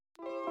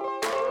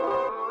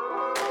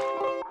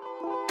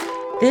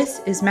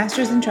This is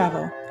Masters in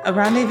Travel, a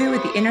rendezvous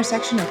at the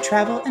intersection of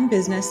travel and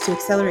business to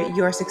accelerate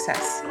your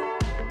success.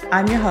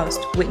 I'm your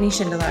host, Whitney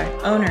Schindler,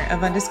 owner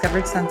of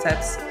Undiscovered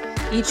Sunsets.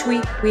 Each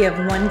week, we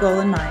have one goal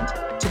in mind,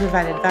 to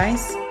provide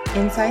advice,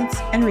 insights,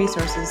 and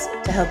resources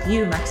to help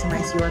you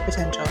maximize your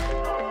potential.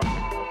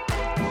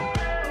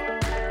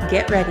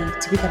 Get ready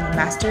to become a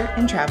master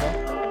in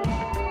travel.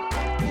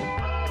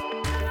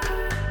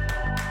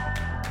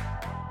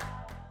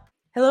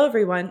 Hello,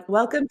 everyone.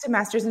 Welcome to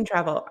Masters in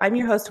Travel. I'm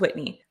your host,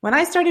 Whitney. When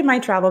I started my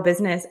travel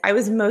business, I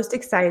was most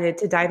excited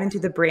to dive into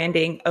the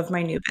branding of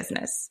my new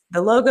business.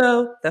 The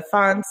logo, the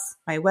fonts,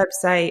 my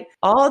website,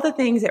 all the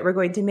things that were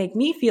going to make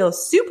me feel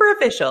super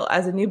official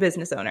as a new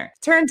business owner.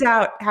 Turns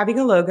out having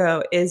a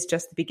logo is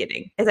just the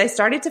beginning. As I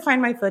started to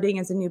find my footing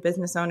as a new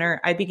business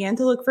owner, I began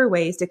to look for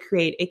ways to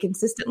create a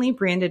consistently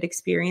branded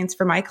experience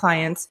for my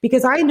clients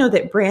because I know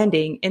that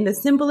branding, in the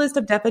simplest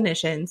of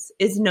definitions,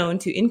 is known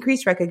to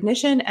increase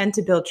recognition and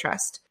to build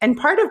trust. And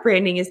part of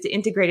branding is to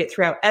integrate it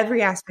throughout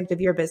every aspect of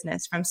your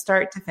business from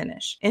start to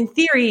finish. In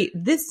theory,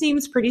 this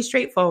seems pretty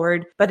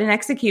straightforward, but in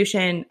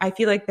execution, I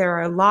feel like there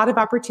are a lot of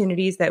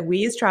opportunities that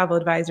we as travel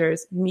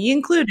advisors, me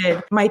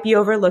included, might be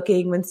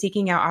overlooking when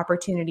seeking out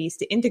opportunities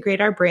to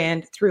integrate our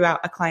brand throughout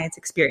a client's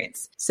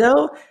experience.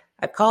 So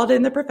I've called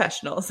in the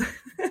professionals.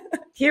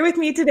 Here with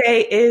me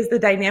today is the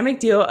dynamic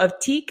duo of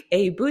Teak,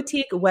 a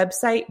boutique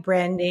website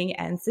branding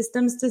and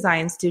systems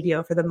design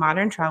studio for the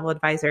modern travel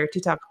advisor, to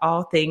talk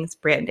all things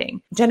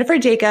branding. Jennifer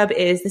Jacob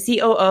is the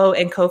COO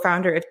and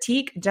co-founder of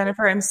Teak.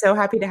 Jennifer, I'm so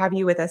happy to have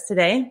you with us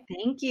today.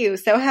 Thank you.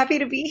 So happy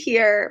to be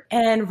here.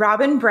 And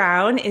Robin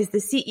Brown is the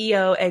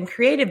CEO and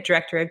creative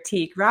director of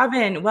Teak.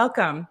 Robin,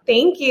 welcome.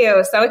 Thank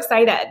you. So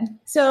excited.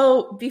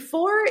 So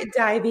before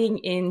diving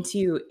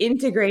into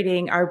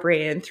integrating our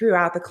brand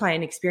throughout the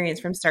client experience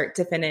from start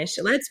to finish,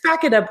 let's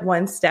back it up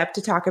one step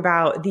to talk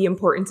about the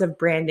importance of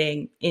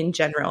branding in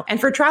general and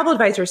for travel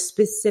advisors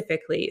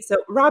specifically. So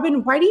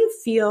Robin, why do you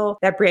feel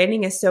that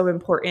branding is so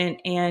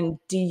important? And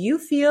do you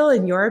feel,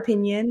 in your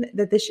opinion,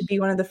 that this should be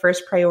one of the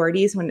first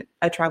priorities when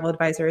a travel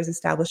advisor is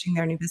establishing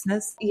their new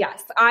business?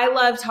 Yes, I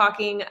love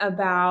talking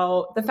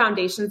about the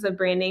foundations of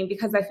branding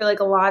because I feel like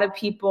a lot of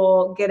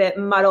people get it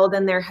muddled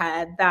in their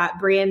head that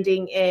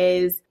branding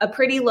is a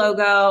pretty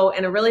logo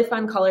and a really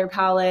fun color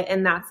palette,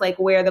 and that's like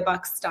where the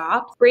buck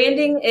stops.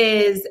 Branding is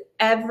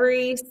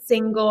every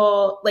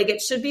single, it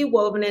should be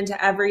woven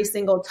into every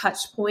single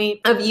touch point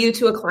of you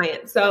to a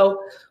client. So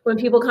when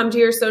people come to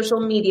your social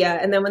media,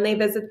 and then when they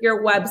visit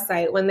your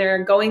website, when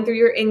they're going through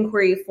your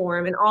inquiry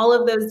form and all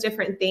of those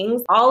different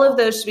things, all of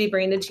those should be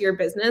branded to your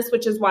business,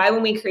 which is why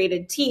when we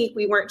created Teak,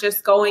 we weren't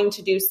just going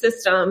to do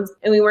systems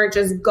and we weren't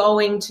just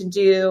going to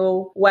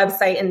do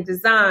website and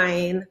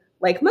design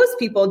like most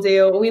people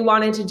do. We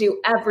wanted to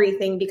do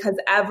everything because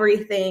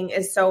everything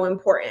is so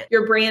important.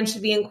 Your brand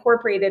should be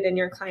incorporated in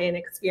your client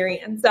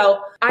experience.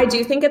 So I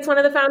do think it's one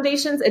of the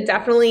foundations. It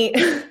definitely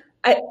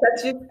it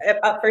sets you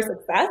up for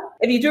success.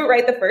 If you do it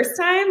right the first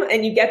time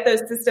and you get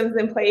those systems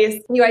in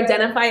place, you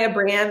identify a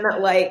brand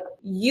that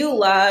you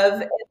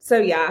love. So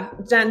yeah,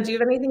 Jen, do you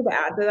have anything to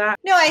add to that?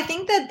 No, I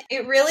think that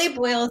it really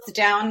boils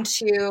down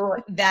to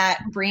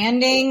that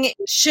branding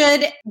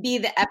should be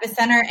the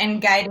epicenter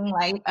and guiding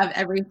light of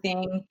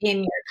everything in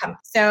your company.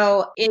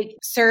 So it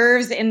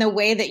serves in the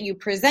way that you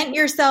present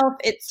yourself.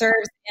 It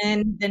serves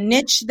in the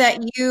niche that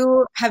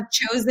you have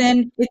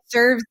chosen. It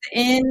serves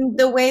in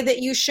the way that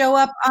you show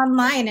up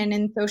online and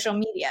in social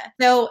media.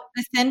 So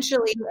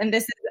essentially, and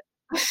this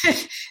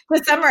is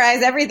to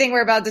summarize everything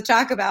we're about to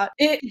talk about,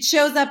 it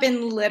shows up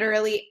in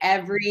literally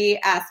every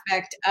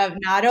aspect of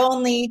not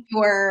only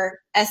your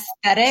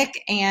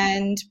aesthetic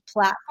and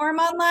platform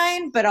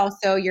online, but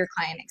also your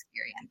client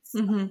experience.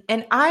 Mm-hmm.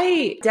 And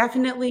I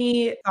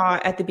definitely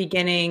thought at the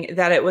beginning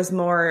that it was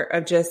more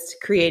of just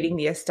creating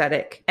the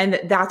aesthetic. And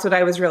that's what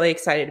I was really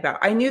excited about.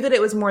 I knew that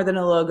it was more than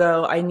a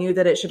logo. I knew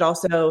that it should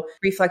also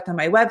reflect on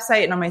my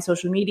website and on my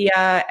social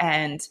media.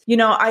 And,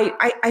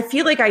 I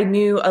feel like I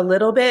knew a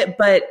little bit,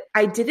 but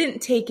I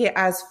didn't take it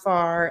as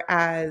far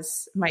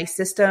as my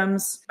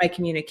systems, my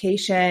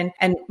communication.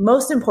 And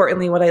most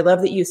importantly, what I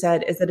love that you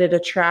said is that it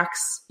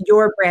attracts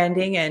your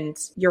branding, and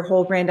your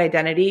whole brand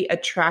identity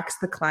attracts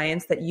the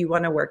clients that you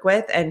want to work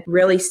with and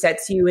really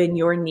sets you in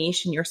your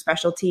niche and your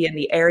specialty and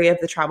the area of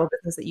the travel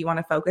business that you want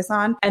to focus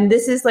on. And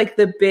this is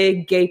the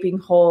big gaping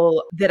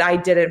hole that I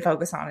didn't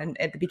focus on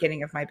at the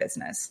beginning of my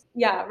business.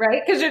 Yeah,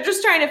 right? Because you're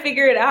just trying to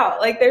figure it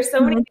out. There's so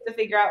many things to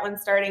figure out when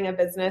starting a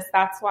business.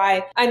 That's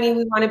why, we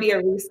want to be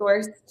a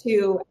resource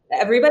to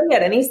everybody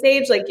at any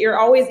stage. You're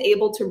always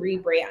able to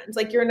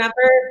rebrand. You're never,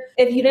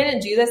 if you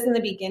didn't do this in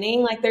the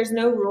beginning, there's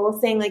no rule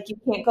saying you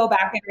can't go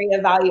back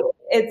and reevaluate.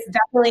 It's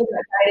definitely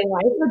a guiding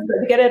light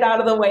to get it out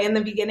of the way in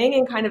the beginning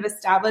and kind of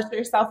establish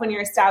yourself when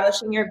you're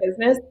establishing your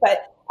business.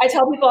 But I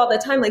tell people all the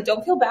time,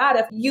 don't feel bad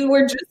if you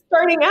were just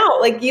starting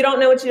out. You don't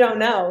know what you don't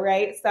know,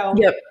 right? So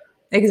yep.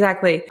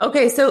 Exactly.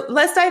 Okay, so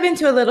let's dive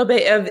into a little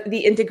bit of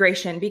the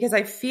integration because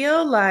I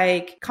feel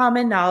like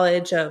common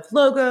knowledge of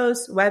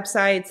logos,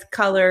 websites,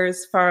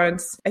 colors,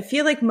 fonts, I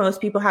feel like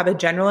most people have a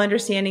general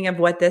understanding of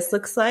what this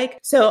looks like.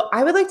 So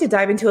I would like to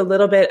dive into a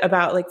little bit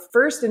about like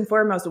first and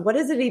foremost, what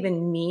does it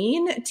even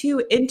mean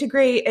to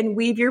integrate and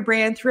weave your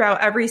brand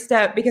throughout every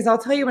step? Because I'll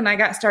tell you, when I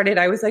got started,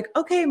 I was like,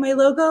 okay, my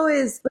logo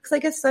looks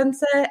like a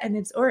sunset and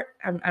it's, I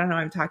don't know,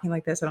 I'm talking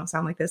like this. I don't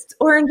sound like this. It's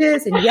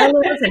oranges and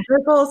yellows and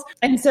purples.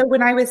 And so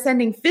when I was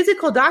sending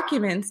physical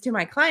documents to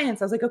my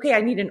clients, I was like, okay, I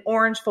need an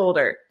orange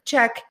folder.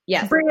 Check.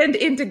 Yes. Brand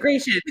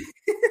integration.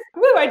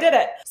 Woo, I did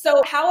it.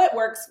 So how it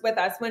works with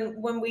us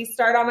when we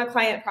start on a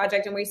client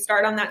project and we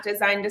start on that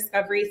design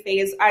discovery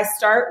phase, I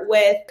start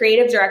with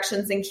creative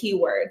directions and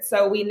keywords.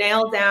 So we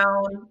nail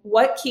down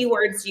what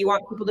keywords do you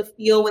want people to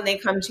feel when they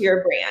come to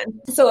your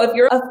brand. So if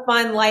you're a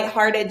fun,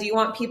 lighthearted, do you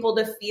want people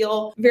to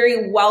feel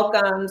very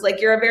welcomed?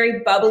 Like you're a very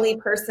bubbly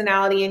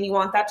personality and you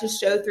want that to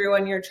show through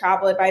on your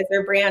travel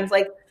advisor brand.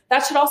 Like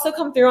that should also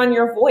come through on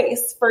your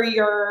voice for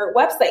your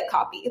website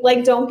copy.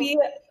 Like, don't be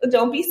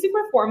super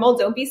formal.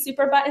 Don't be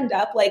super buttoned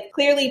up. Like,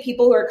 clearly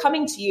people who are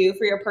coming to you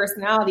for your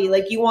personality,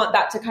 like you want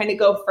that to kind of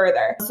go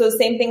further. So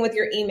same thing with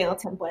your email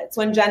templates.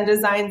 When Jen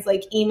designs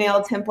like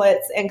email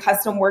templates and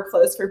custom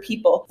workflows for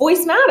people,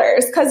 voice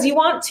matters because you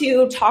want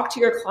to talk to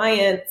your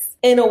clients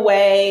in a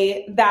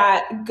way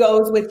that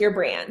goes with your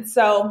brand.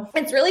 So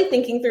it's really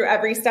thinking through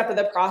every step of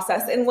the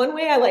process. And one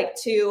way I like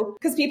to,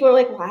 because people are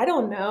like, well, I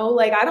don't know.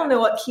 Like, I don't know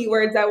what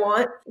keywords I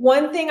want.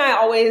 One thing I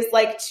always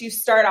like to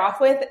start off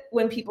with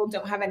when people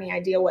don't have any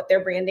idea what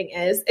their branding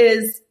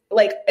is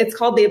like, it's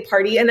called the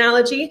party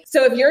analogy.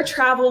 So if your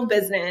travel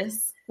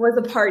business was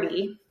a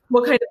party,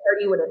 what kind of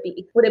party would it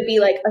be? Would it be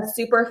like a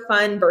super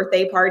fun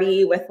birthday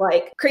party with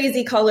like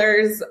crazy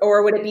colors?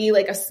 Or would it be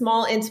like a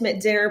small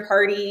intimate dinner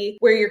party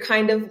where you're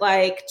kind of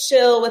like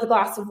chill with a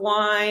glass of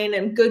wine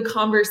and good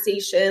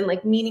conversation,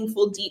 like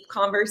meaningful, deep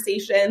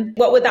conversation?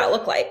 What would that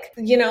look like?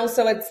 You know,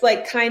 so it's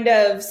like kind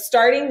of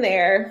starting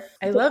there.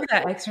 I love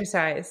that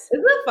exercise.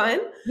 Isn't that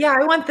fun? Yeah,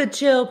 I want the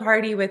chill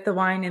party with the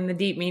wine and the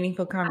deep,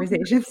 meaningful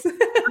conversations.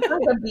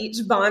 Like a beach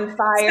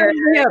bonfire.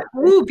 Yeah.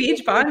 Ooh,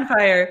 beach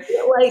bonfire.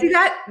 Like, see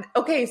that?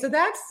 Okay, so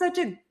that's such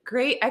a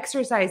great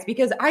exercise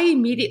because I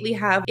immediately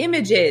have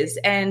images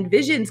and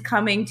visions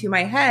coming to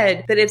my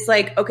head that it's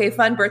like, okay,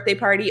 fun birthday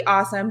party,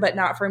 awesome, but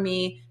not for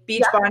me.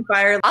 Beach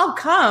bonfire. I'll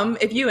come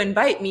if you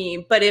invite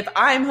me, but if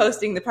I'm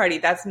hosting the party,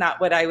 that's not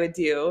what I would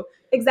do.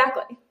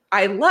 exactly.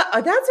 I love,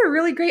 that's a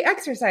really great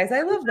exercise.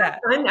 I love that.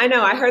 I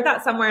know. I heard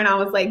that somewhere and I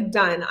was like,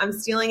 done. I'm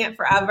stealing it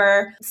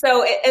forever.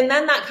 So, and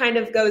then that kind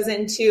of goes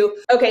into,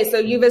 okay, so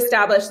you've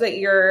established that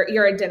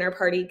you're a dinner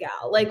party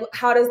gal. Like,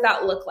 how does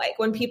that look like?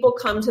 When people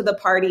come to the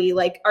party,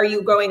 like, are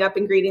you going up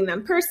and greeting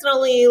them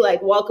personally,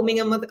 like welcoming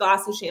them with a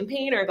glass of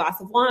champagne or a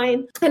glass of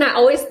wine? And I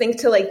always think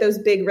to like those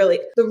big,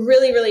 the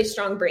really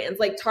strong brands,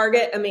 like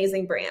Target,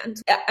 amazing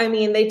brand. I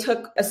mean, they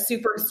took a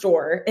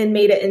superstore and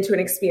made it into an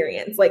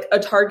experience. Like a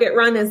Target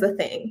run is a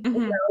thing. Mm-hmm.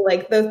 You know,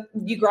 like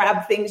you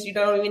grab things you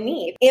don't even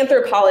need.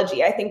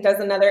 Anthropologie, I think, does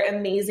another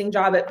amazing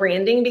job at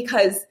branding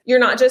because you're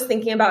not just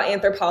thinking about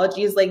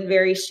Anthropologie as like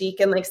very chic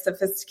and like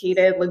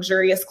sophisticated,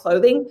 luxurious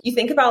clothing. You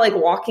think about like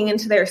walking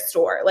into their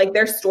store, like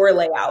their store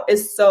layout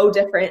is so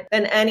different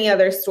than any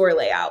other store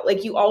layout.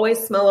 Like you always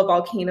smell a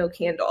volcano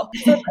candle.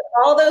 So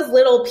all those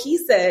little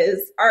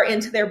pieces are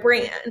into their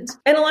brand.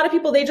 And a lot of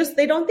people, they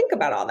don't think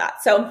about all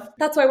that. So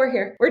that's why we're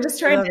here. We're just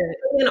trying to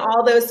bring in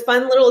all those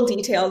fun little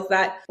details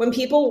that when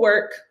people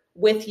work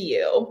with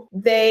you,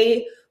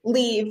 they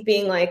leave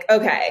being like,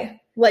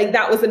 okay, like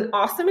that was an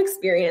awesome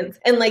experience.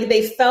 And like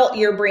they felt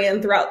your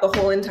brand throughout the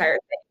whole entire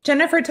thing.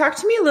 Jennifer, talk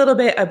to me a little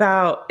bit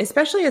about,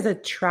 especially as a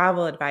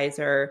travel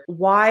advisor,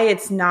 why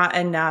it's not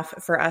enough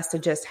for us to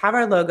just have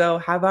our logo,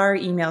 have our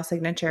email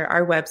signature,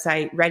 our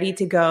website ready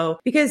to go,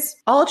 because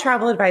all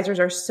travel advisors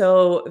are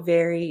so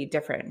very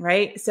different,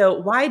 right? So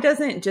why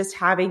doesn't just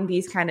having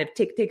these kind of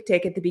tick, tick,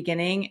 tick at the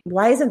beginning,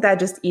 why isn't that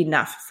just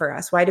enough for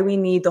us? Why do we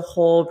need the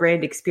whole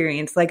brand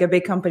experience like a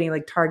big company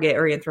like Target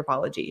or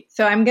Anthropologie?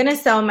 So I'm going to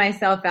sell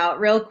myself out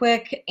real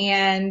quick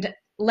and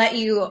let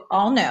you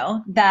all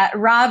know that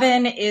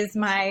Robin is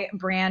my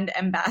brand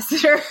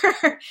ambassador.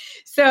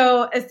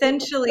 So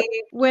essentially,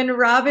 when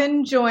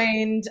Robin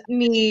joined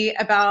me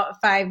about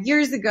 5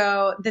 years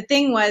ago, the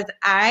thing was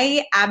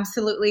I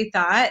absolutely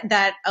thought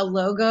that a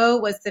logo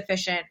was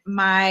sufficient.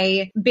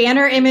 My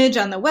banner image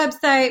on the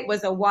website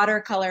was a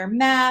watercolor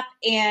map,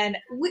 and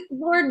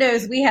Lord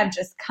knows we have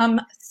just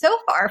come so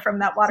far from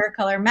that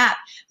watercolor map.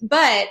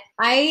 But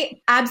I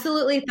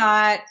absolutely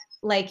thought,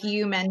 like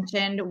you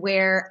mentioned,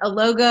 where a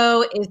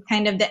logo is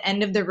kind of the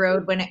end of the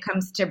road when it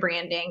comes to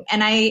branding.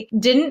 And I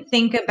didn't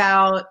think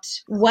about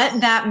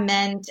what that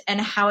meant and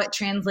how it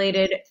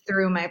translated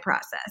through my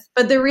process.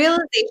 But the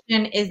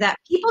realization is that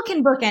people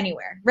can book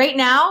anywhere. Right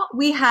now,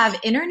 we have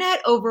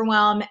internet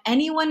overwhelm.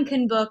 Anyone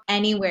can book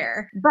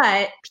anywhere.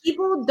 But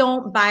people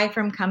don't buy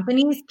from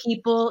companies.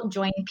 People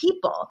join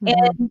people.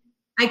 Mm-hmm. And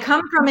I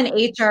come from an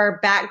HR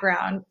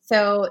background.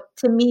 So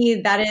to me,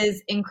 that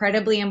is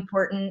incredibly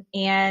important.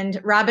 And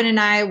Robin and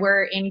I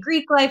were in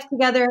Greek life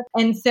together.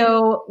 And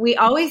so we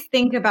always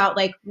think about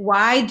like,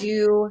 why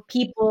do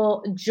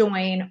people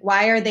join?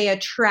 Why are they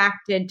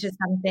attracted to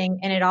something?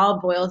 And it all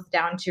boils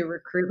down to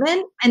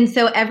recruitment. And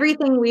so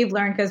everything we've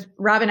learned, because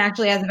Robin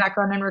actually has a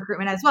background in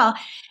recruitment as well,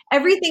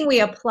 everything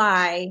we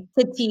apply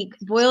to Teak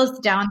boils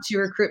down to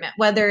recruitment,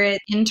 whether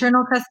it's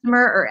internal customer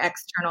or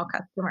external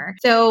customer.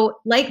 So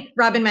like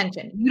Robin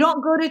mentioned, you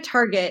don't go to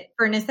Target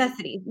for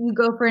necessities. You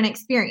go for an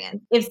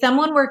experience. If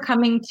someone were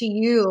coming to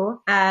you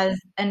as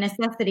a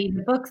necessity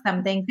to book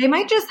something, they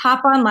might just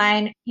hop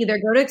online, either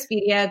go to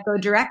Expedia, go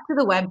direct to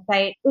the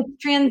website.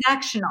 It's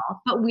transactional,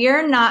 but we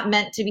are not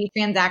meant to be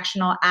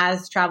transactional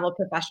as travel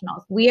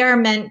professionals. We are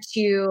meant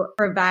to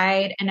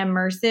provide an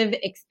immersive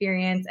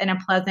experience and a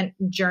pleasant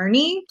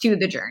journey to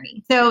the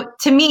journey. So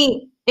to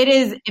me, it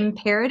is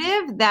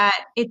imperative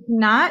that it's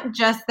not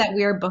just that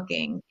we're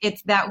booking,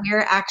 it's that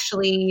we're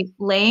actually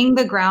laying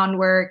the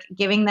groundwork,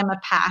 giving them a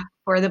path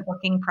for the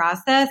booking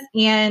process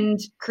and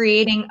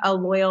creating a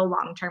loyal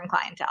long-term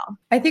clientele.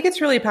 I think it's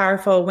really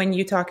powerful when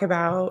you talk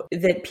about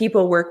that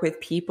people work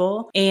with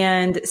people.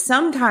 And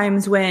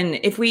sometimes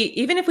if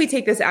we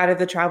take this out of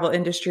the travel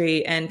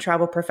industry and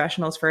travel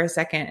professionals for a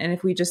second, and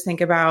if we just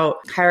think about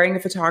hiring a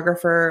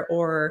photographer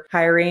or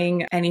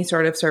hiring any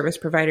sort of service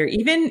provider,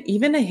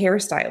 even a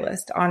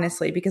hairstylist,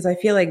 honestly, because I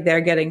feel like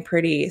they're getting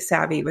pretty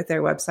savvy with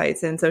their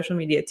websites and social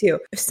media too.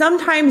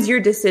 Sometimes your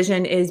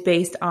decision is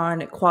based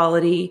on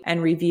quality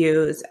and reviews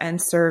and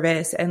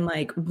service, and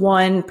like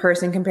one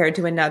person compared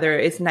to another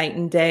is night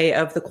and day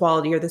of the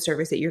quality or the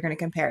service that you're going to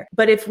compare.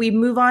 But if we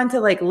move on to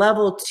like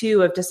level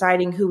 2 of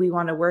deciding who we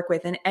want to work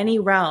with in any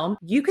realm,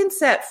 you can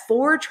set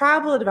 4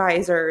 travel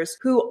advisors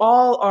who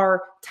all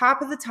are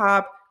top of the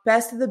top,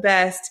 best of the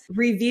best,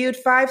 reviewed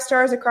 5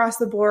 stars across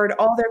the board.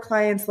 All their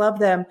clients love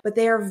them, but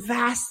they are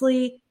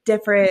vastly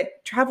different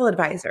travel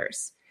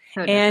advisors.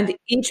 And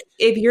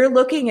if you're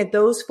looking at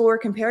those 4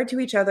 compared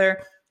to each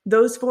other,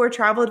 those 4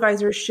 travel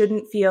advisors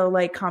shouldn't feel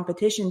like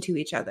competition to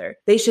each other.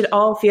 They should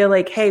all feel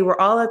like, hey, we're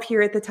all up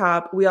here at the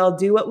top. We all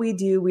do what we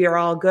do. We are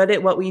all good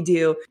at what we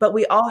do, but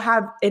we all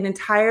have an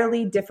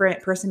entirely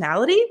different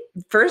personality,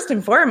 first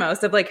and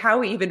foremost, of like how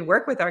we even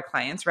work with our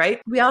clients,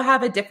 right? We all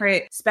have a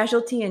different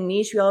specialty and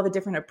niche. We all have a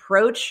different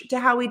approach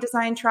to how we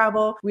design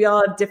travel. We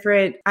all have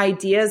different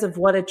ideas of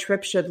what a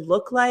trip should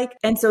look like.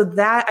 And so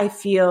that I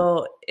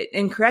feel,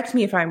 and correct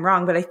me if I'm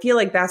wrong, but I feel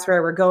like that's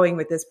where we're going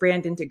with this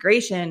brand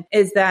integration,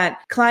 is that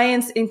clients,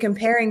 in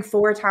comparing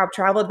 4 top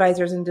travel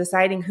advisors and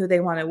deciding who they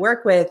want to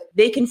work with,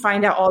 they can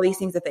find out all these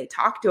things if they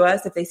talk to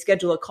us. If they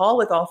schedule a call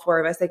with all 4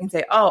 of us, they can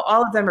say, oh,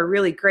 all of them are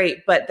really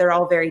great, but they're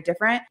all very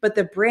different. But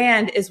the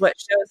brand is what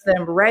shows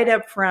them right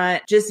up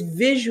front, just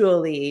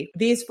visually,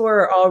 these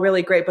 4 are all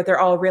really great, but they're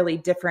all really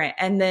different.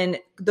 And then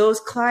those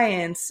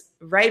clients,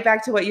 right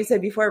back to what you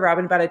said before,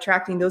 Robin, about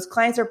attracting, those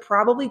clients are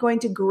probably going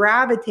to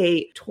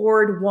gravitate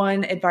toward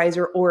one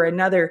advisor or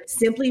another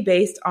simply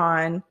based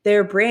on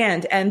their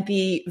brand and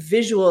the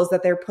visuals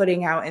that they're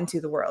putting out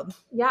into the world.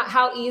 Yeah.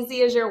 How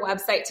easy is your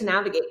website to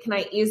navigate? Can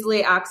I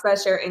easily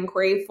access your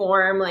inquiry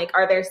form? Like,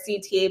 are there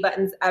CTA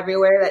buttons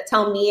everywhere that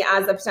tell me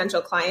as a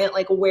potential client,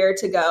 like where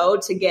to go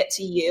to get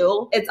to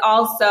you? It's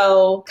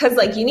also because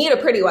like you need a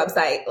pretty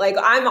website. Like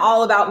I'm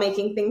all about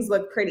making things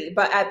look pretty,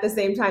 but at the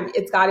same time,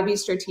 it's got to be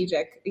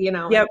strategic, you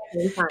know? Yep.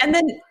 And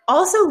then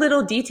also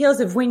little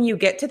details of when you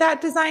get to that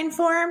design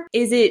form.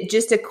 Is it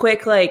just a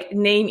quick like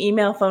name,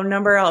 email, phone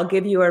number, I'll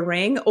give you a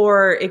ring?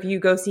 Or if you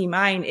go see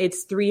mine,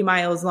 it's 3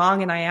 miles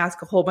long and I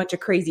ask a whole bunch of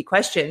crazy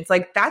questions.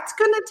 Like that's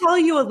going to tell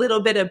you a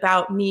little bit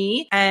about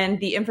me and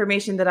the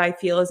information that I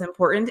feel is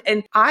important.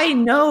 And I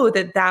know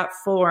that that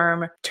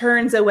form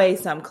turns away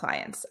some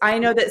clients. I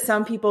know that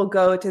some people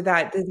go to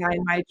that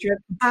Design My Trip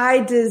by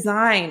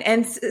design.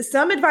 And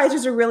some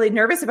advisors are really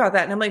nervous about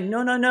that. And I'm like,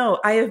 no,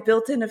 I have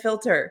built in a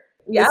filter.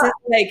 Yeah. This is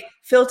like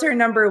filter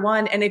number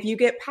 1. And if you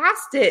get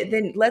past it,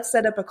 then let's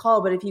set up a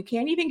call. But if you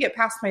can't even get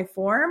past my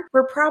form,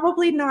 we're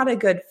probably not a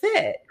good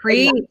fit.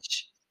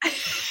 Preach.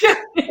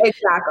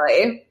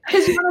 Exactly.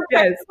 Because you want to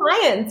attract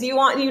clients. You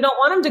don't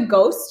want them to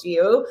ghost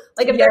you.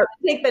 Like if they're going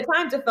to take the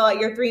time to fill out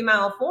your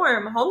 3-mile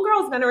form,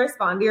 homegirl's going to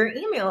respond to your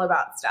email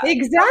about stuff.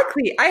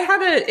 Exactly. I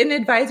had an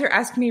advisor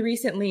ask me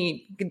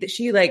recently,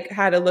 she like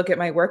had a look at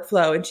my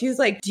workflow and she was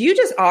like, do you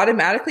just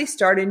automatically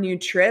start a new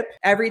trip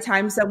every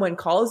time someone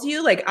calls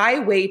you? Like I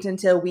wait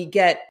until we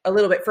get a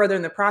little bit further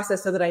in the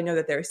process so that I know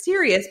that they're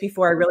serious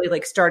before I really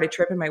like start a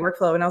trip in my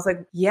workflow. And I was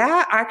like,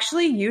 yeah,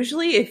 actually,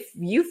 usually if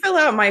you fill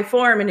out my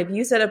form and if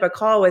you set up a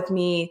call with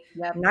me,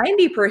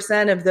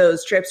 90% of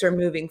those trips are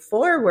moving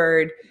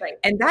forward. Right.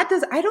 And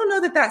I don't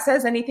know that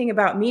says anything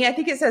about me. I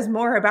think it says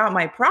more about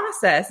my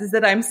process, is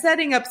that I'm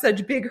setting up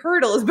such big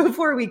hurdles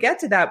before we get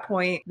to that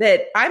point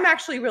that I'm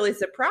actually really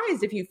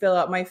surprised if you fill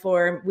out my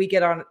form, we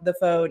get on the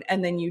phone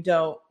and then you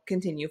don't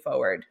continue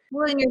forward.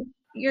 Well, and you're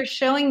you're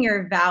showing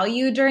your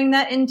value during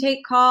that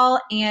intake call.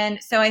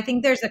 And so I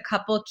think there's a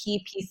couple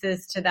key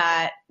pieces to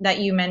that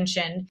you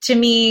mentioned. To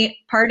me,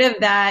 part of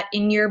that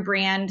in your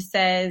brand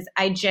says,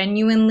 I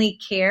genuinely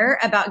care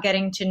about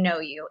getting to know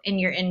you in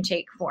your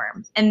intake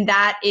form. And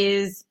that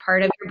is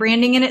part of your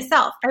branding in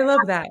itself. I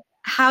love that.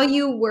 How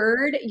you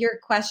word your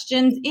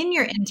questions in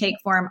your intake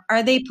form.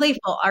 Are they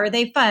playful? Are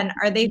they fun?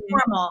 Are they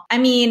formal? I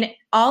mean,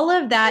 all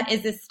of that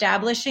is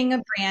establishing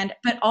a brand,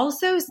 but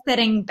also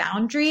setting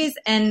boundaries.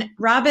 And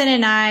Robin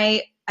and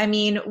I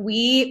mean,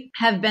 we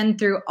have been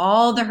through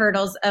all the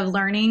hurdles of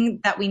learning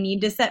that we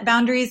need to set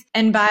boundaries.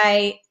 And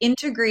by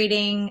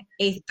integrating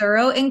a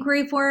thorough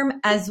inquiry form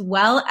as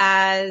well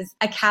as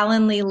a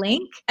Calendly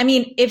link, I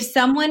mean, if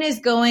someone is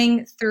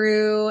going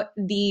through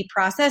the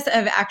process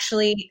of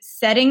actually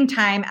setting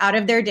time out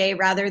of their day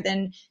rather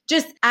than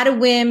just at a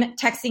whim,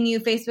 texting you,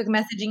 Facebook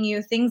messaging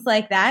you, things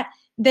like that,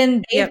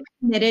 then they've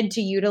committed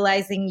to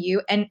utilizing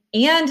you and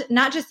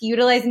not just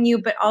utilizing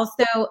you, but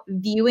also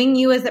viewing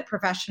you as a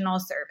professional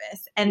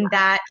service. And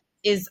that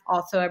is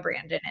also a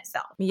brand in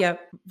itself.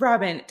 Yep.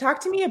 Robin, talk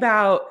to me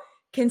about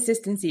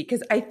consistency,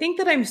 because I think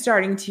that I'm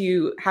starting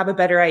to have a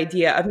better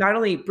idea of not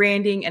only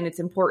branding and its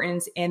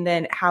importance, and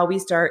then how we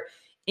start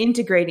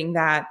integrating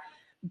that.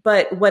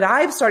 But what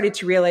I've started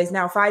to realize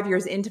now, 5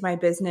 years into my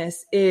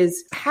business,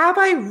 is have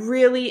I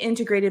really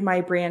integrated my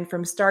brand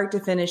from start to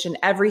finish in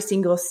every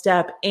single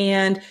step?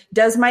 And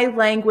does my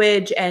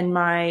language and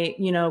my,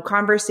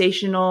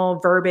 conversational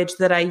verbiage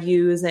that I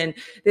use and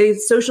the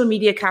social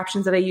media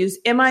captions that I use,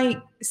 am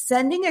I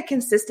sending a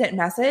consistent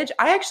message?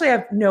 I actually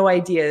have no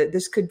idea.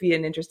 This could be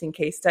an interesting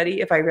case study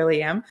if I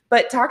really am.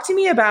 But talk to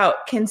me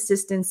about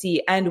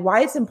consistency and why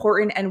it's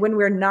important, and when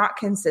we're not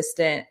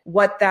consistent,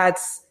 what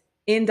that's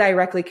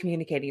indirectly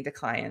communicating to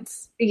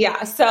clients.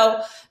 Yeah. So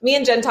me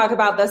and Jen talk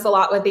about this a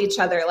lot with each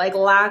other. Like,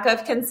 lack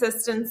of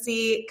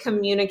consistency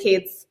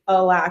communicates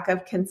a lack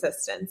of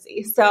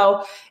consistency.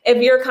 So if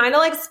you're kind of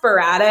like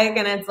sporadic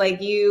and it's like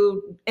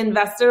you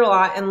invested a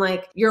lot in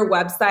like your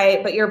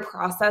website, but your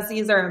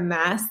processes are a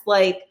mess,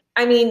 like,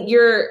 I mean,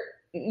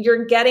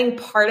 you're getting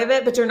part of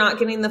it, but you're not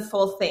getting the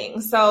full thing.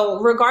 So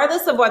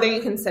regardless of whether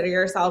you consider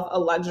yourself a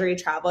luxury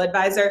travel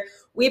advisor,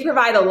 we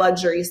provide a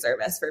luxury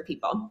service for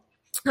people.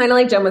 Kind of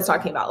like Jen was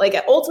talking about, like,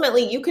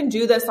 ultimately you can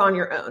do this on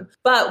your own,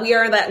 but we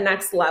are that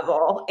next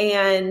level.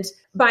 And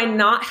by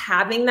not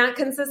having that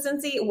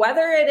consistency,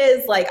 whether it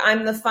is like,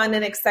 I'm the fun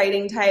and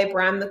exciting type,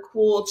 or I'm the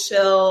cool,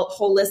 chill,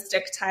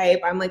 holistic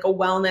type, I'm like a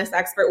wellness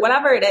expert,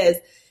 whatever it is,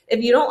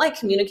 if you don't like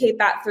communicate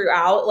that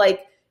throughout,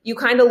 like, you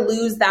kind of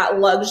lose that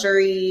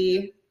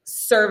luxury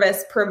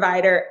service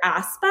provider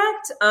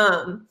aspect.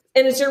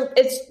 And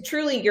it's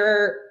truly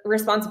your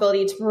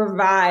responsibility to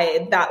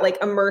provide that like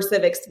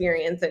immersive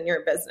experience in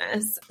your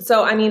business.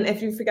 So, I mean,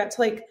 if you forget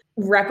to like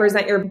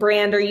represent your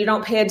brand, or you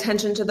don't pay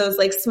attention to those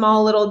like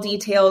small little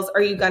details,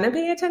 are you going to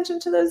pay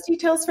attention to those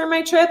details for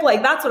my trip?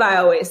 Like, that's what I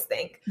always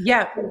think.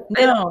 Yeah.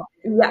 No.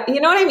 Yeah.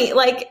 You know what I mean?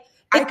 Like,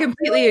 I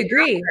completely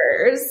agree.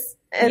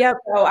 And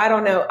so I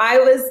don't know. I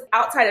was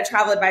outside a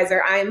travel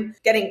advisor. I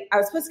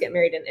was supposed to get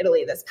married in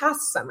Italy this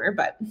past summer,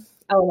 but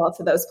LOL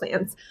to those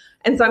plans.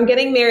 And so I'm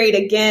getting married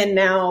again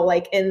now,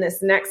 like in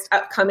this next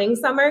upcoming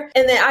summer.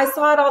 And then I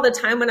saw it all the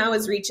time when I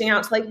was reaching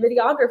out to like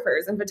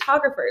videographers and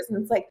photographers.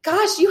 And it's like,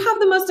 gosh, you have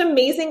the most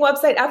amazing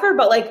website ever.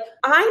 But like,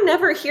 I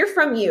never hear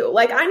from you.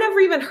 Like, I never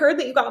even heard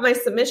that you got my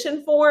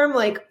submission form.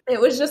 Like,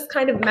 it was just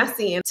kind of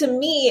messy. And to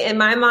me, in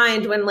my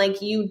mind, when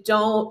like you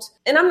don't,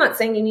 and I'm not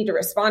saying you need to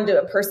respond to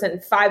a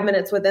person 5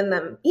 minutes within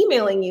them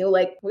emailing you,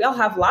 like we all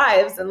have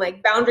lives and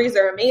like boundaries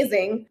are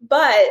amazing.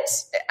 But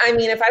I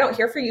mean, if I don't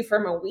hear from you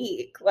from a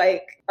week,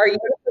 like, are you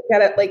going to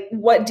forget it? Like,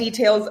 what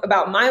details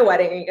about my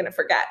wedding are you going to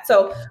forget?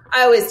 So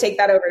I always take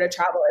that over to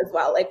travel as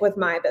well, like with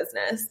my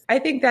business. I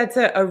think that's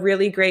a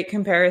really great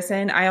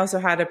comparison. I also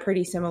had a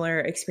pretty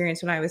similar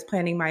experience when I was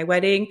planning my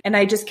wedding. And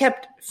I just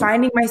kept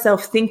finding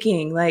myself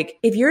thinking, like,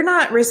 if you're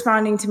not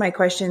responding to my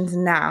questions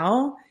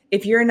now,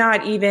 if you're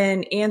not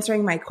even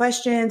answering my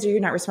questions, or you're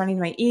not responding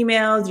to my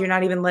emails, you're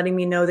not even letting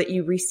me know that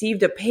you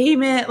received a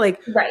payment, like,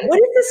 right. What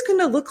is this going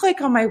to look like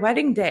on my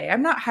wedding day?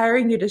 I'm not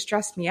hiring you to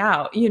stress me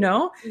out,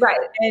 Right.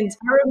 And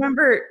I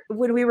remember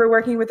when we were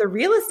working with a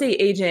real estate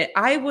agent,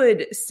 I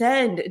would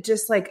send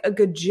just like a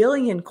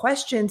gajillion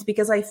questions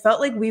because I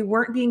felt like we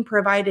weren't being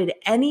provided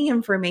any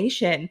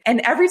information. And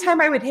every time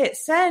I would hit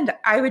send,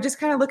 I would just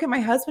kind of look at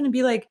my husband and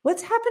be like,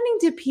 what's happening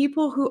to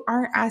people who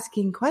aren't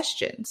asking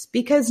questions?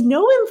 Because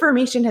no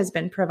information has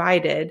been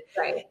provided.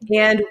 Right.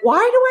 And why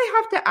do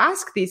I have to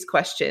ask these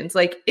questions?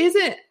 Like,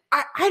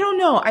 I don't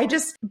know.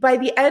 By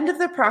the end of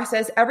the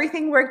process,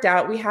 everything worked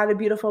out. We had a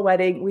beautiful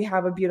wedding. We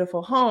have a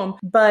beautiful home,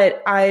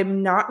 but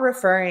I'm not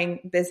referring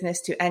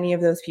business to any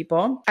of those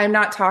people. I'm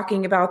not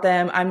talking about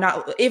them.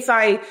 If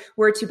I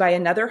were to buy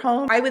another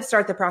home, I would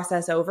start the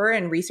process over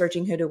and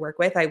researching who to work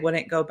with. I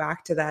wouldn't go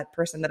back to that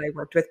person that I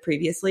worked with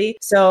previously.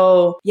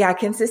 So yeah,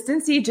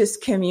 consistency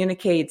just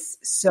communicates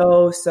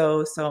so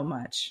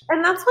much.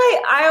 And that's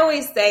why I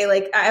always say,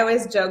 like, I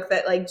always joke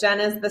that like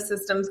Jen is the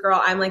systems girl.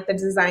 I'm like the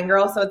design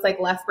girl. So it's like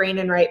left brain, brain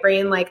and right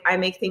brain. Like I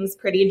make things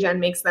pretty, Jen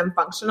makes them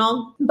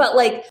functional. But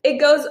like it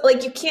goes,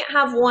 like you can't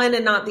have one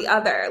and not the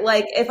other.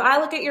 Like if I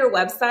look at your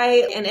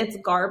website and it's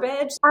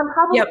garbage, I'm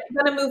probably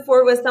going to move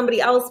forward with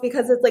somebody else,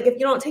 because it's like, if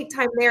you don't take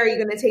time there,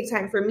 you're going to take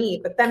time for me.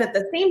 But then at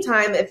the same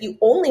time, if you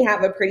only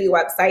have a pretty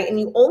website and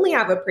you only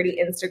have a pretty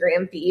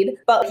Instagram feed,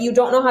 but you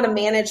don't know how to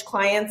manage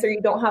clients or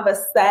you don't have a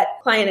set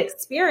client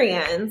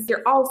experience,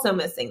 you're also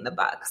missing the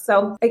buck.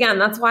 So again,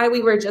 that's why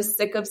we were just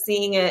sick of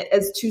seeing it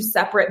as two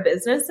separate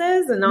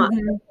businesses and not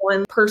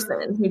one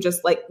person who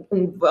just like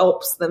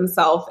envelops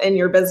themselves in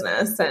your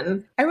business.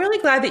 And I'm really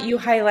glad that you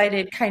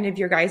highlighted kind of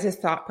your guys'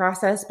 thought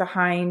process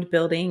behind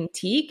building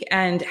Teak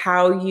and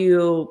how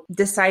you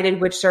decided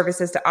which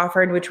services to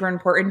offer and which were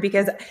important,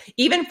 because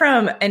even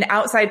from an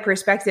outside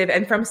perspective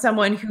and from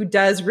someone who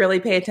does really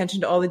pay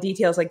attention to all the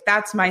details, like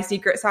that's my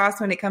secret sauce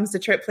when it comes to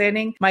trip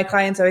planning. My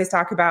clients always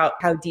talk about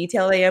how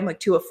detailed I am, like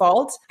to a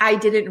fault. I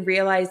didn't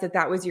realize that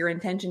that was your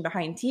intention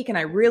behind Teak. And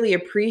I really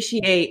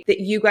appreciate that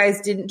you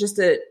guys didn't just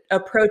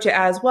approach it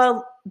as,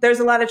 well,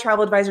 there's a lot of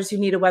travel advisors who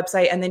need a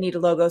website and they need a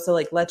logo. So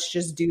like, let's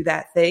just do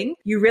that thing.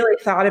 You really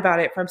thought about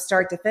it from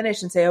start to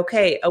finish and say,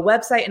 okay, a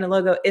website and a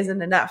logo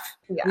isn't enough.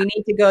 Yeah. We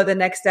need to go the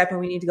next step, and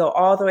we need to go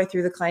all the way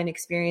through the client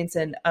experience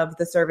and of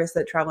the service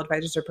that travel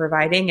advisors are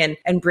providing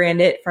and brand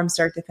it from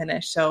start to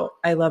finish. So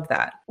I love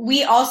that.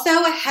 We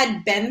also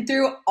had been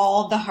through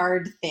all the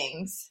hard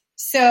things.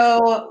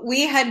 So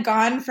we had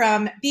gone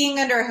from being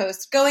under a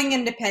host, going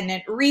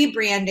independent,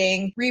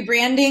 rebranding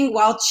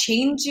while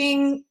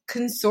changing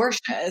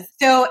consortia.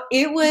 So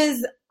it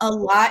was a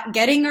lot,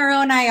 getting our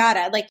own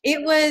IATA. Like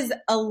it was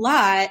a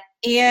lot.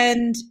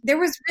 And there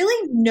was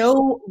really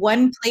no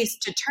one place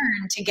to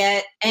turn to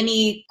get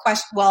any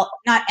question, well,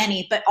 not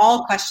any, but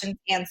all questions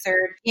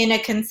answered in a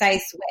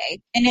concise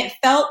way. And it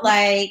felt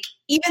like,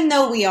 even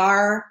though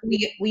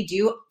we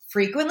do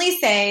frequently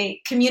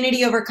say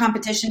community over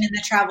competition in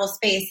the travel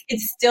space, it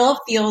still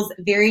feels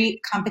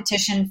very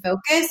competition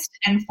focused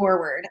and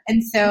forward.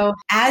 And so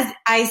as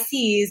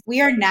ICs,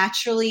 we are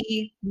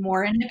naturally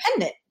more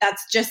independent.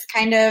 That's just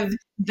kind of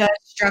the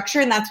structure,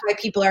 and that's why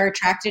people are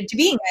attracted to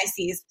being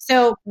ICs.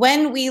 So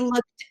when we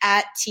looked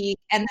at Teak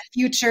and the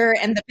future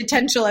and the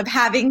potential of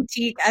having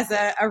Teak as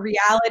a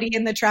reality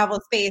in the travel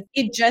space,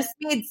 it just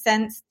made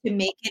sense to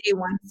make it a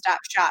one-stop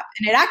shop.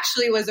 And it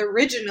actually was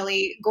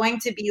originally going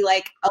to be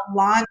like a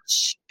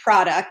launch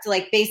product.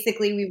 Like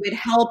basically we would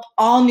help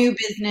all new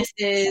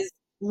businesses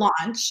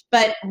launch.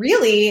 But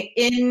really,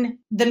 in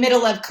the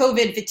middle of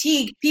COVID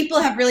fatigue,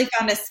 people have really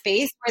found a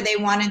space where they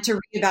wanted to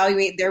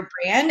reevaluate their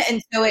brand.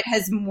 And so it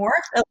has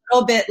morphed a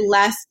little bit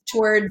less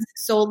towards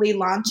solely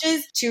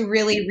launches to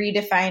really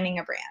redefining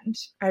a brand.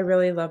 I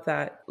really love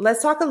that.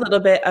 Let's talk a little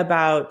bit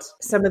about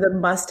some of the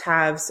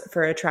must-haves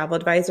for a travel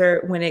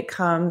advisor when it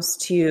comes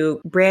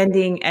to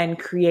branding and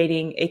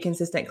creating a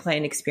consistent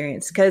client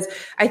experience. Because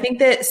I think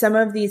that some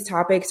of these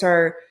topics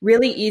are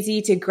really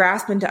easy to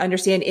grasp and to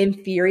understand in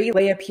theory,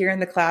 way up here in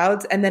the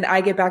clouds. And then I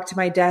get back to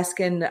my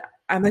desk and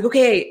I'm like,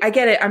 okay, I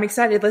get it. I'm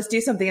excited. Let's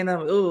do something. And then,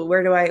 ooh,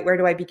 where do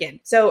I begin?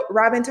 So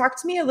Robin, talk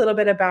to me a little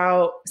bit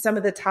about some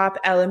of the top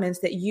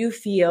elements that you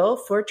feel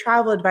for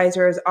travel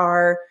advisors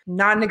are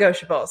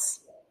non-negotiables.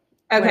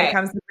 Okay. When it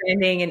comes to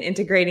branding and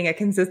integrating a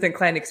consistent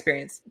client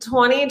experience.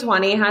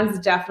 2020 has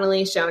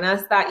definitely shown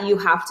us that you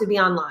have to be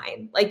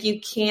online. Like you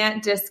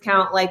can't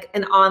discount like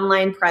an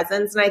online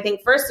presence. And I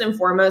think first and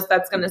foremost,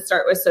 that's going to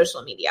start with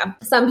social media.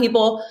 Some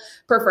people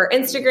prefer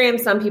Instagram.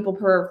 Some people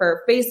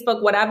prefer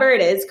Facebook, whatever it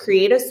is,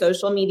 create a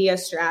social media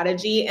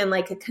strategy and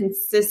like a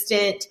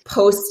consistent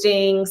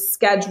posting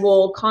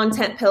schedule,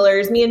 content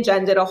pillars. Me and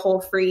Jen did a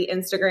whole free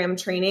Instagram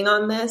training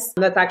on this.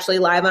 That's actually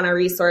live on our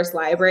resource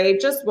library,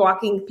 just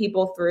walking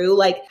people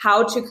through like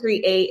how to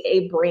create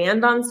a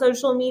brand on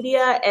social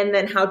media and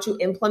then how to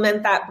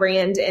implement that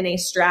brand in a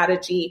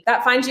strategy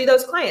that finds you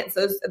those clients,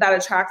 that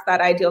attracts that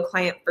ideal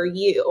client for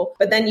you.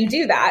 But then you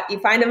do that, you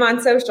find them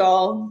on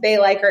social, they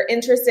like are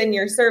interested in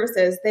your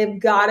services, they've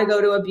got to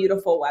go to a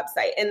beautiful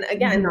website. And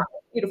again, not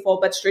beautiful,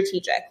 but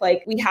strategic.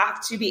 Like we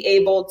have to be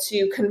able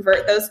to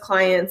convert those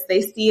clients.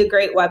 They see a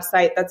great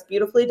website that's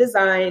beautifully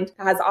designed,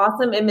 that has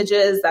awesome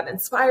images that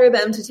inspire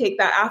them to take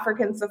that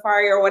African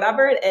safari or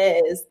whatever it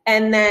is,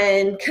 and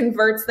then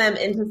converts them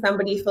into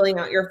somebody filling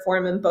out your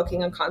form and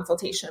booking a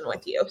consultation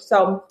with you.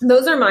 So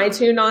those are my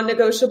two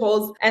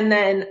non-negotiables. And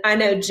then I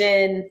know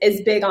Jen is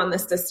big on the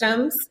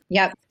systems.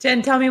 Yep.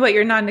 Jen, tell me what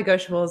your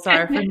non-negotiables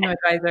are for new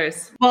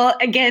advisors. Well,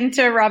 again,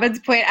 to Robin's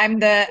point, I'm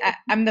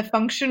the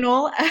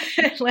functional,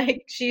 like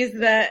she's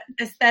the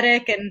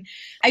aesthetic. And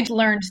I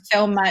learned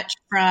so much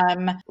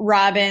from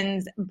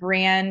Robin's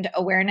brand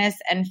awareness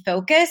and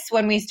focus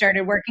when we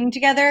started working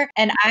together.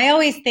 And I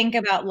always think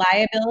about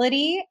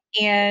liability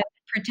and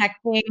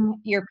protecting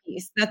your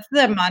peace. That's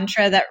the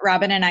mantra that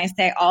Robin and I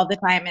say all the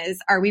time is,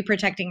 are we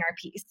protecting our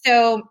peace?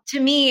 So to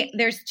me,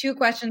 there's two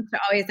questions to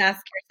always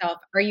ask yourself.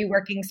 Are you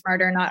working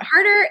smarter, not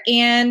harder?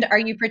 And are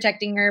you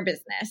protecting your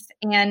business?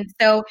 And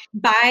so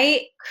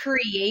by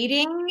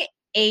creating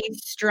a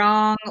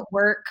strong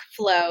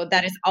workflow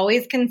that is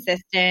always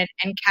consistent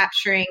and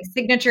capturing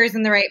signatures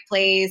in the right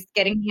place,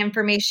 getting the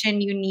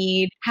information you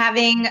need,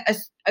 having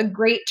a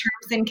great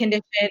terms and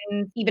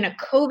conditions, even a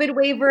COVID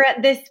waiver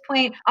at this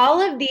point,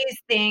 all of these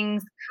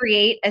things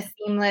create a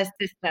seamless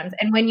systems.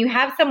 And when you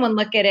have someone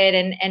look at it,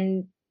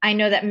 and I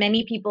know that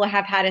many people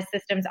have had a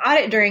systems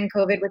audit during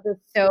COVID, which is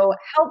so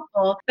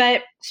helpful,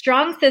 but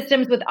strong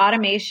systems with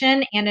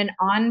automation and an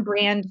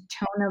on-brand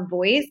tone of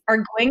voice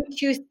are going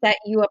to set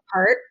you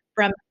apart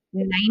from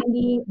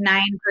 99%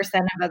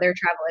 of other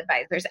travel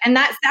advisors. And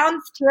that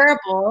sounds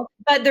terrible,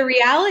 but the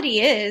reality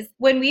is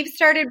when we've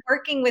started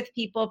working with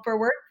people for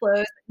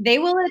workflows, they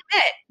will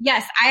admit,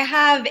 yes, I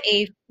have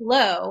a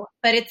flow,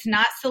 but it's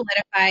not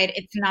solidified.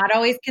 It's not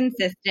always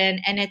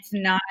consistent, and it's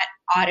not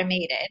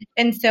automated.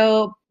 And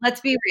so let's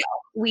be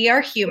real. We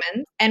are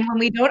humans. And when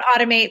we don't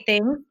automate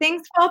things,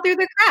 things fall through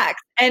the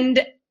cracks.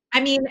 And I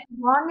mean, as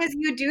long as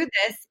you do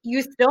this,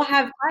 you still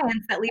have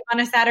clients that leave on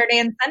a Saturday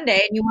and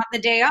Sunday and you want the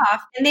day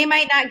off, and they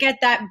might not get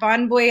that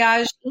bon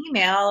voyage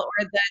email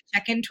or the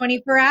check-in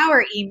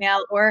 24-hour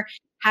email or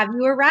have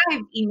you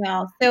arrived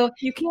email. So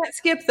you can't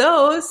skip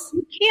those.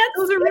 You can't.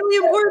 Those are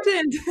really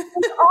important.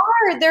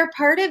 They're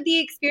part of the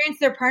experience.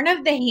 They're part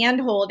of the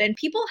handhold, and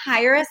people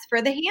hire us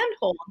for the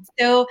handhold.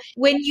 So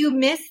when you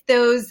miss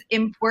those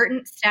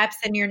important steps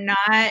and you're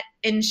not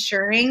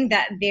ensuring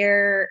that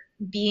they're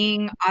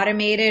being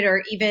automated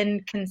or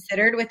even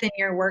considered within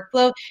your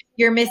workflow,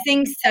 you're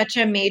missing such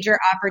a major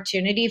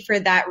opportunity for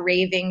that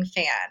raving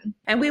fan.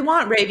 And we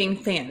want raving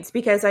fans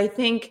because I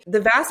think the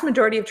vast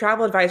majority of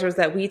travel advisors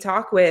that we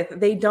talk with,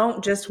 they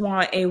don't just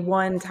want a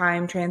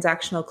one-time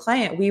transactional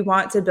client. We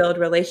want to build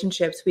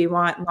relationships. We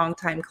want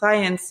long-time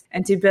clients,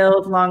 and to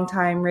build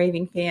long-time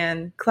raving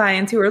fan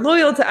clients who are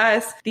loyal to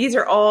us. These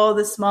are all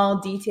the small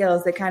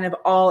details that kind of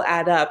all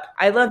add up.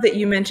 I love that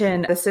you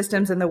mentioned the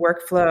systems and the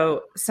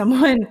workflow.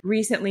 Someone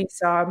recently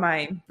saw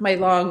my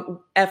long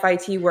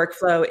FIT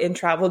workflow in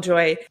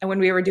TravelJoy, and when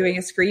we were doing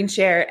a screen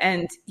share,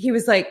 and he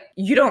was like,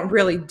 "You don't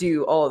really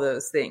do all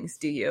those things,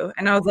 do you?"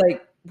 And I was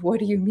like, "What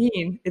do you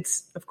mean?"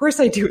 Of course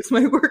I do. It's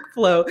my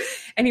workflow.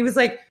 And he was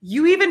like,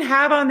 "You even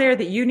have on there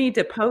that you need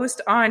to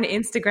post on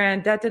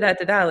Instagram,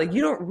 Like,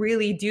 you don't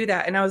really do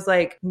that." And I was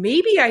like,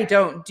 maybe I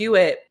don't do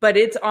it, but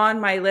it's on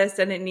my list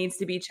and it needs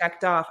to be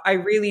checked off. I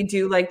really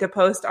do like to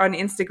post on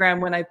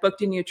Instagram when I've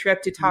booked a new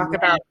trip to talk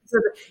about. So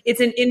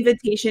it's an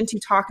invitation to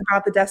talk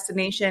about the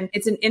destination.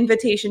 It's an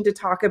invitation to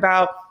talk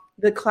about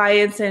the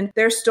clients and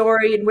their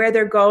story and where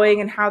they're going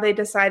and how they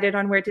decided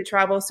on where to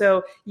travel.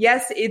 So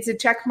yes, it's a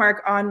check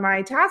mark on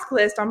my task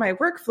list, on my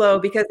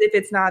workflow, because if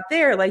it's not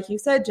there, like you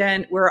said,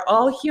 Jen, we're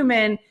all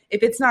human.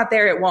 If it's not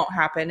there, it won't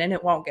happen and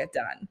it won't get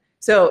done.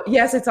 So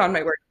yes, it's on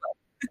my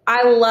workflow.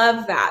 I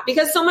love that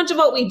because so much of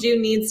what we do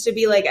needs to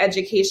be like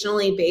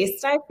educationally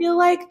based, I feel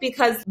like,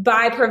 because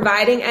by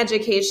providing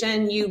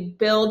education, you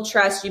build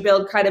trust, you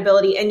build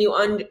credibility, and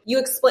you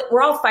explain,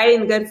 we're all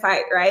fighting the good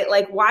fight, right?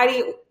 Like, why do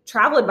you,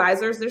 travel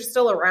advisors, they're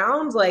still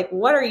around. Like,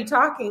 what are you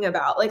talking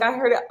about? Like, I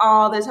heard it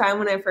all the time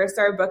when I first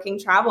started booking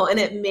travel and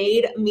it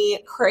made me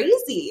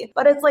crazy.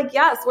 But it's like,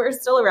 yes, we're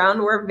still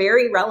around. We're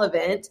very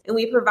relevant and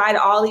we provide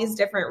all these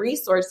different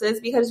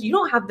resources because you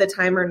don't have the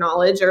time or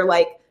knowledge or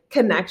like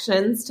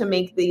connections to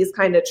make these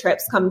kind of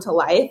trips come to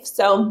life.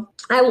 So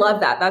I love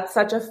that. That's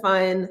such a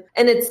fun,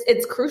 and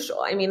it's crucial.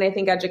 I mean, I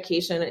think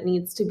education, it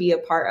needs to be a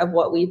part of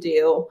what we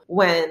do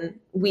when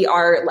we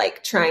are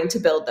like trying to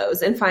build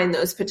those and find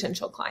those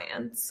potential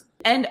clients.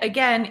 And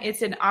again,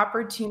 it's an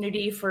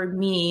opportunity for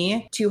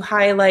me to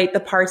highlight the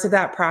parts of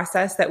that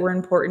process that were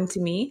important to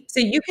me. So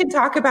you can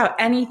talk about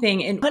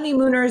anything, and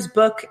honeymooners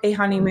book a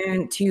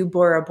honeymoon to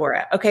Bora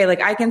Bora. Okay,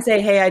 like I can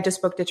say, hey, I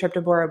just booked a trip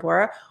to Bora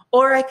Bora.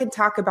 Or I can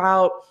talk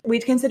about,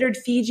 we'd considered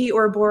Fiji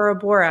or Bora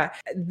Bora.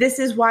 This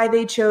is why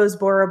they chose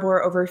Bora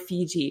Bora over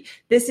Fiji.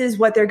 This is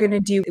what they're going to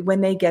do when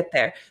they get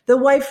there. The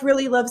wife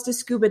really loves to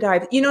scuba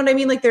dive. You know what I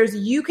mean? Like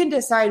you can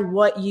decide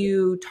what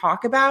you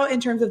talk about in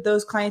terms of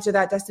those clients or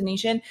that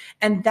destination.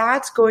 And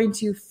that's going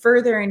to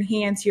further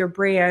enhance your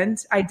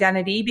brand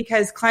identity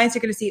because clients are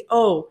going to see,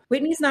 oh,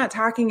 Whitney's not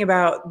talking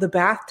about the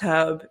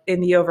bathtub in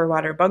the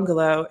overwater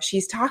bungalow.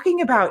 She's talking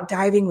about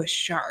diving with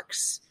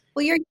sharks.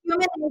 Well, you're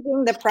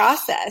humanizing the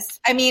process.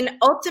 I mean,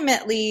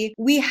 ultimately,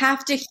 we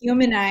have to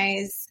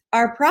humanize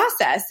our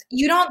process.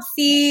 You don't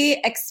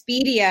see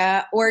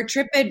Expedia or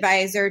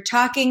TripAdvisor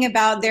talking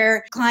about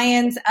their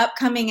clients'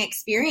 upcoming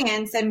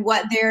experience and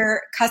what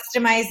they're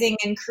customizing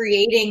and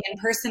creating and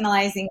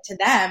personalizing to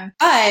them.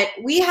 But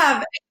we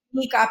have a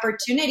unique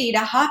opportunity to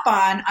hop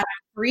on a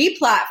free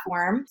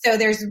platform. So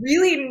there's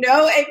really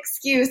no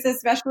excuse,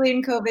 especially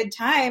in COVID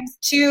times,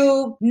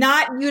 to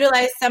not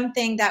utilize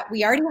something that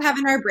we already have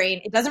in our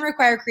brain. It doesn't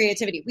require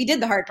creativity. We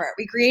did the hard part.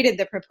 We created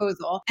the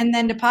proposal. And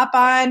then to pop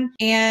on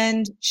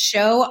and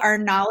show our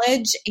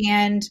knowledge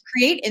and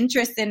create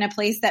interest in a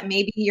place that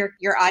maybe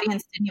your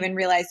audience didn't even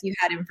realize you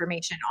had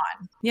information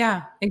on.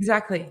 Yeah,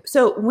 exactly.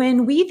 So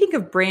when we think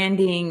of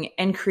branding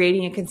and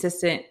creating a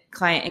consistent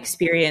client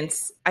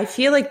experience. I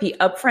feel like the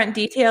upfront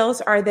details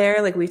are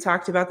there. Like we've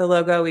talked about the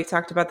logo, we've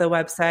talked about the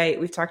website,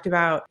 we've talked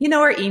about,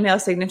 our email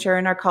signature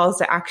and our calls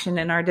to action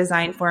and our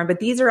design form. But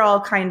these are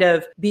all kind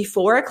of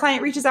before a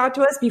client reaches out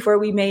to us, before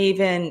we may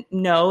even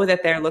know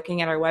that they're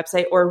looking at our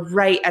website, or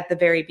right at the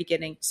very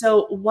beginning.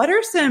 So what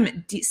are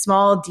some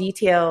small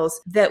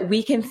details that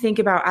we can think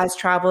about as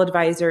travel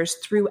advisors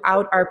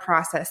throughout our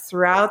process,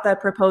 throughout the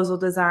proposal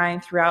design,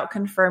 throughout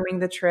confirming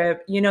the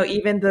trip,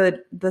 even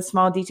the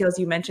small details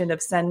you mentioned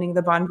of sending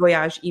the Bon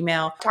Voyage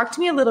email? Talk to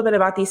me a little bit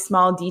about these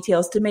small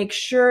details to make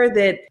sure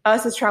that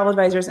us as travel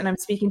advisors, and I'm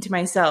speaking to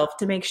myself,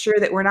 to make sure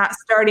that we're not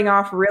starting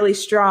off really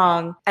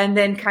strong and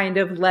then kind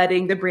of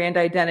letting the brand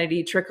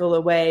identity trickle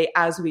away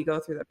as we go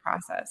through the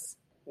process.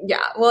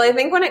 Yeah. Well, I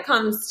think when it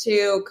comes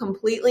to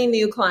completely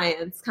new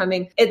clients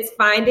coming, it's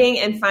finding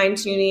and fine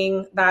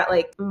tuning that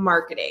like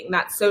marketing,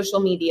 that social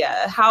media.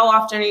 How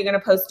often are you going to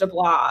post a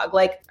blog?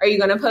 Like, are you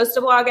going to post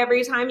a blog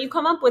every time you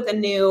come up with a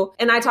new,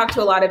 and I talk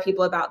to a lot of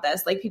people about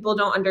this, like people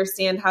don't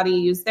understand how to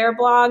use their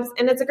blogs,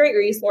 and it's a great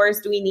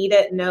resource. Do we need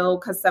it? No,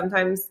 because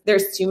sometimes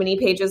there's too many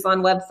pages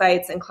on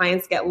websites and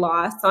clients get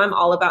lost. So I'm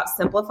all about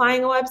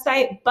simplifying a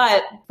website,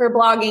 but for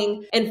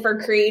blogging and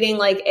for creating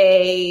like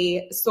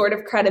a sort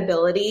of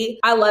credibility,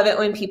 I love it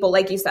when people,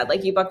 like you said,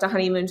 like you booked a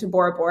honeymoon to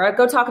Bora Bora,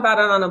 go talk about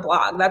it on a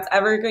blog. That's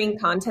evergreen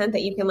content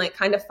that you can like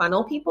kind of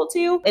funnel people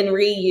to and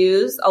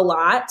reuse a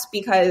lot,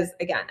 because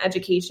again,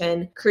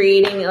 education,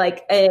 creating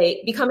like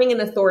becoming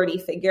an authority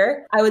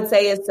figure, I would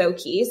say is so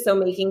key. So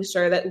making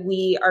sure that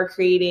we are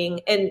creating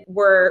and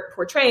we're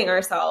portraying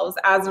ourselves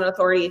as an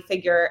authority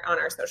figure on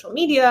our social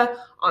media,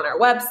 on our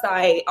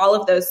website, all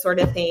of those sort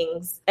of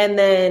things. And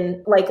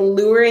then like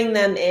luring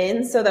them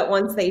in so that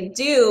once they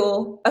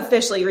do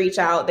officially reach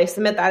out, they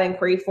submit that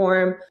inquiry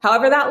form,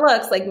 however that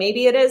looks. Like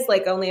maybe it is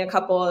like only a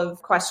couple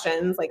of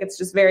questions, like it's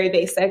just very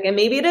basic, and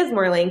maybe it is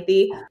more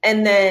lengthy.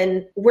 And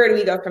then where do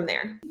we go from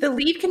there? The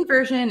lead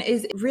conversion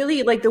is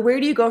really like the where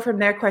do you go from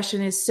there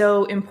question is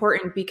so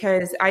important,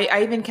 because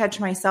I even catch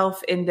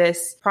myself in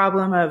this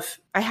problem of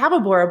I have a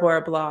Bora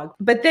Bora blog,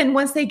 but then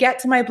once they get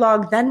to my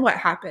blog, then what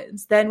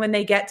happens? Then when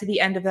they get to the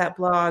end of that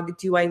blog,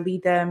 do I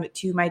lead them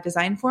to my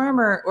design form,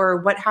 or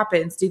what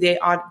happens? Do they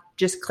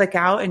just click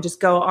out and just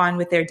go on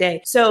with their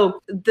day?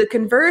 So the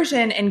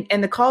conversion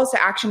and the calls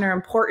to action are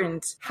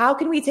important. How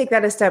can we take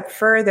that a step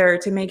further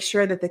to make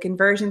sure that the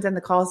conversions and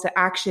the calls to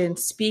action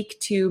speak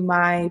to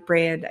my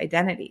brand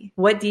identity?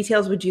 What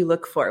details would you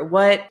look for?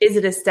 What is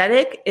it?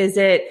 Aesthetic? Is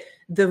it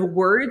the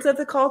words of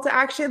the call to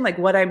action, like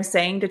what I'm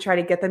saying to try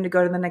to get them to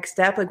go to the next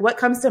step? Like what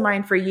comes to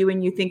mind for you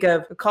when you think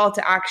of a call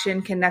to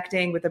action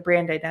connecting with a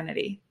brand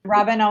identity?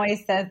 Robin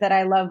always says that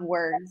I love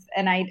words,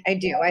 and I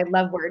do. I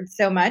love words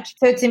so much.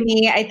 So to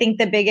me, I think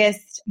the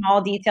biggest small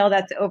detail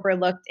that's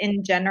overlooked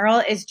in general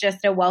is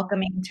just a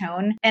welcoming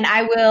tone. And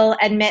I will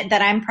admit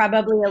that I'm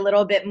probably a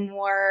little bit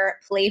more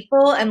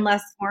playful and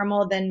less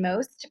formal than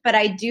most, but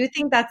I do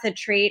think that's a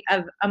trait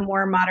of a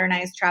more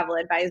modernized travel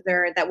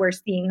advisor that we're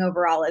seeing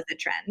overall as a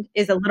trend,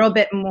 is a little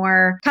bit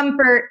more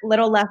comfort,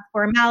 little less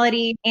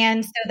formality.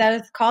 And so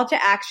those call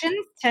to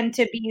actions tend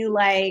to be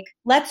like,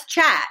 let's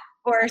chat,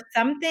 or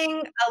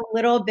something a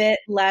little bit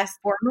less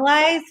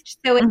formalized,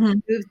 so it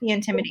removes the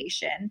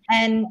intimidation.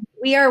 And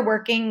we are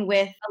working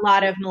with a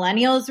lot of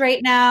millennials right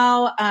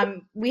now.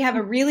 We have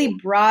a really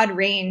broad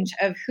range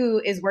of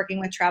who is working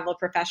with travel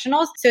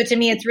professionals. So to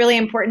me, it's really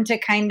important to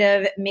kind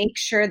of make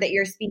sure that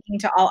you're speaking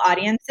to all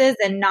audiences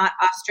and not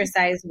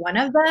ostracize one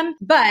of them.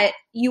 But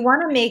you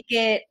want to make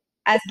it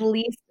as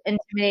least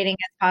intimidating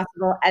as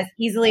possible, as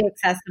easily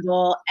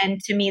accessible.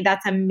 And to me,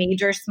 that's a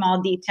major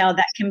small detail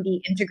that can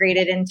be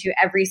integrated into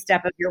every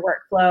step of your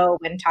workflow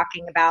when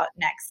talking about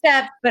next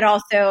steps, but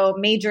also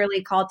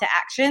majorly call to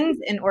actions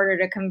in order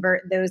to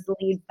convert those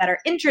leads that are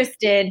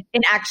interested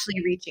in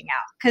actually reaching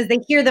out, because they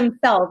hear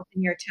themselves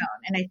in your tone.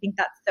 And I think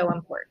that's so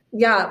important.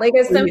 Yeah, like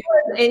as simple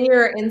as in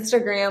your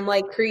Instagram,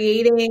 like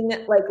creating,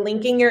 like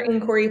linking your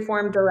inquiry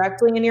form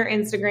directly in your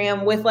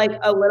Instagram with like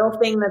a little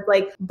thing that's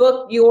like,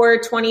 book your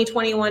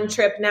 2021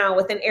 trip now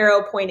with an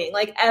arrow pointing,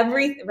 like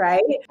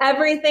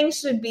everything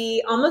should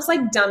be almost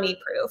like dummy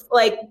proof.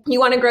 Like you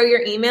want to grow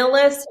your email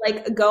list,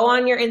 like go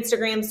on your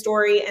Instagram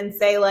story and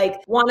say like,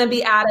 want to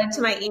be added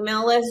to my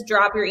email list,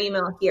 drop your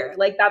email here.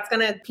 Like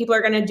people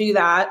are going to do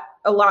that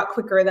a lot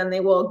quicker than they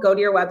will go to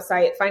your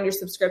website, find your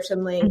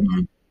subscription link,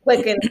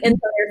 click and enter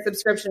your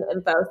subscription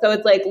info. So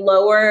it's like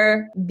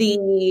lower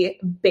the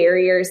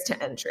barriers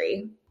to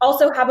entry.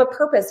 Also have a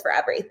purpose for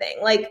everything.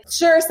 Like,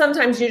 sure,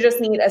 sometimes you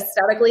just need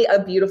aesthetically a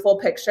beautiful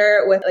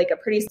picture with like a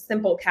pretty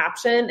simple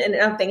caption, and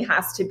nothing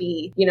has to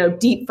be,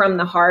 deep from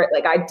the heart.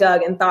 Like I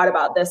dug and thought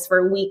about this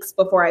for weeks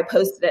before I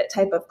posted it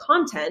type of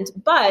content.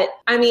 But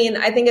I mean,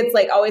 I think it's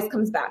like always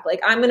comes back. Like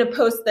I'm going to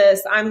post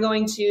this, I'm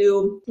going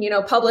to,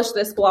 publish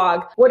this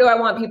blog. What do I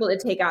want people to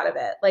take out of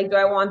it? Like, do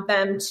I want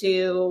them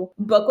to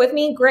book with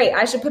me? Great.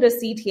 I should put a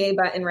CTA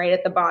button right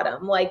at the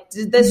bottom. Like,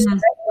 did this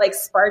like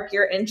spark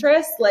your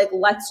interest? Like,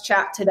 let's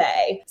chat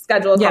today.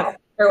 Schedule a call.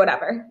 or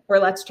whatever, or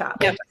let's chat.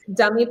 Yep.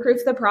 Dummy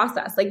proof the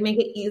process, like make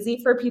it easy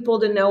for people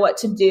to know what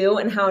to do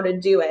and how to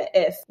do it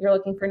if you're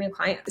looking for new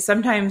clients.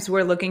 Sometimes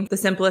we're looking for the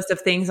simplest of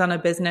things on a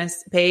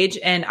business page.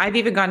 And I've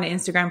even gone to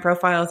Instagram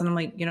profiles and I'm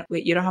like,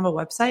 wait, you don't have a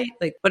website?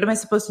 Like, what am I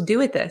supposed to do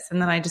with this?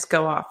 And then I just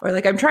go off. Or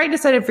like, I'm trying to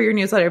sign up for your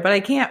newsletter, but I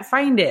can't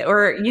find it.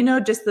 Or,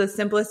 just the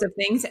simplest of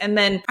things. And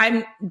then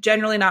I'm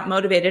generally not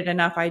motivated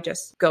enough. I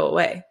just go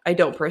away. I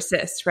don't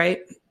persist, right?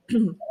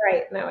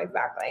 Right. No,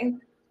 exactly.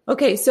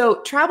 Okay.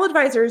 So travel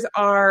advisors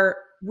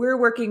we're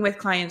working with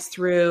clients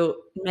through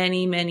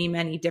many, many,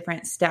 many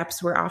different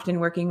steps. We're often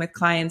working with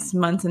clients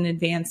months in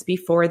advance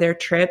before their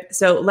trip.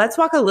 So let's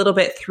walk a little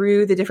bit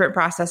through the different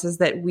processes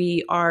that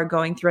we are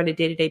going through on a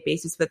day-to-day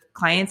basis with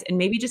clients, and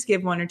maybe just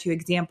give one or two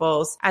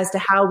examples as to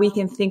how we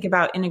can think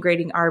about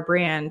integrating our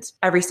brand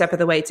every step of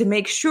the way to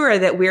make sure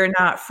that we're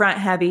not front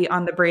heavy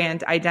on the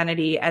brand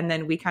identity and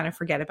then we kind of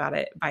forget about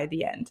it by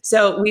the end.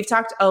 So we've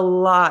talked a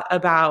lot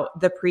about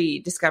the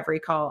pre-discovery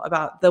call,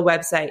 about the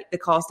website, the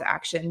calls to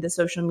action, the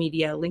social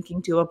media,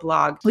 linking to a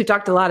blog. We've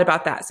talked a lot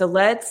about that. So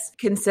let's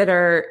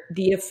consider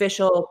the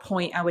official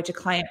point at which a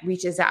client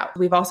reaches out.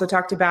 We've also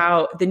talked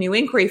about the new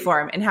inquiry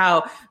form and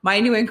how my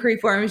new inquiry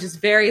form is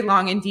just very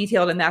long and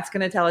detailed. And that's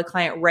going to tell a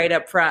client right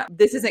up front,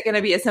 this isn't going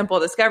to be a simple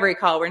discovery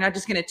call. We're not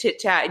just going to chit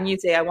chat and you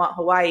say, I want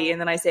Hawaii. And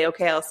then I say,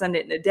 okay, I'll send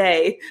it in a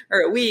day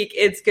or a week.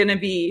 It's going to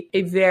be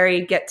a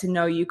very get to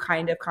know you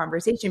kind of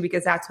conversation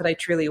because that's what I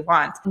truly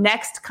want.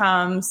 Next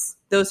comes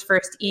those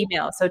first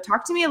emails. So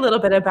talk to me a little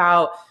bit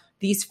about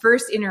these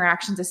first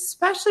interactions,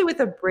 especially with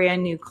a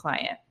brand new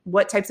client.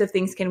 What types of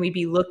things can we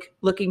be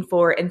looking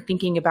for and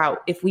thinking about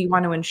if we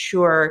want to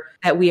ensure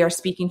that we are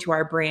speaking to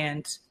our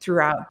brand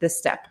throughout this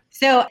step?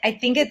 So I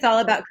think it's all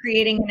about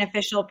creating an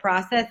official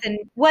process and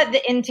what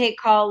the intake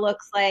call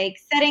looks like,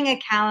 setting a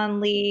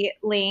Calendly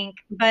link,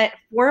 but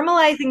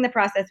formalizing the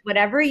process.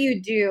 Whatever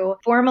you do,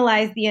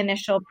 formalize the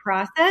initial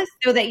process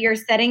so that you're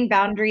setting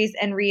boundaries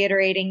and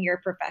reiterating your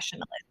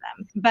professionalism.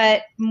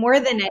 But more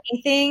than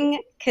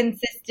anything,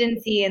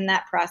 consistency in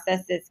that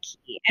process is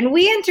key. And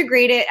we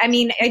integrate it. I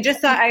mean, I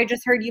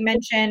just heard you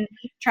mention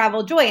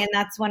Travel Joy, and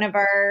that's one of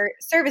our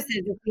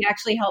services. We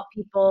actually help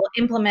people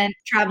implement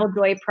Travel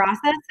Joy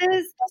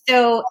processes.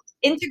 So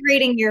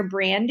integrating your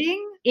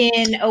branding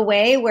in a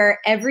way where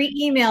every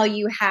email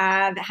you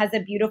have has a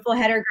beautiful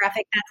header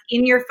graphic that's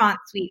in your font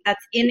suite,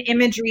 that's in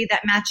imagery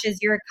that matches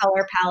your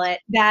color palette,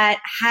 that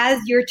has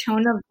your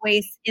tone of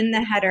voice in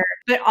the header.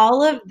 But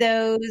all of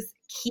those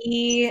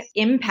key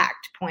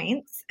impact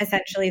points,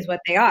 essentially is what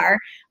they are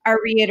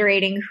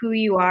reiterating who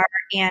you are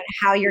and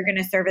how you're going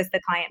to service the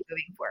client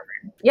moving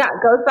forward. Yeah,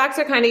 it goes back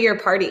to kind of your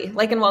party,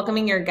 like in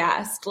welcoming your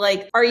guest.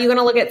 Like, are you going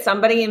to look at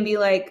somebody and be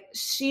like,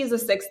 she's a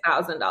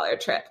 $6,000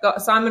 trip,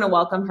 so I'm going to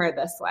welcome her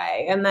this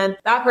way. And then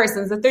that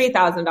person's a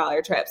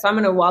 $3,000 trip, so I'm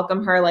going to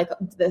welcome her like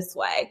this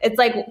way. It's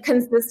like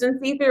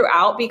consistency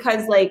throughout,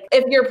 because like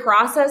if your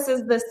process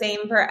is the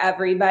same for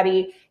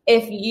everybody,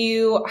 if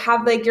you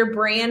have like your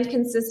brand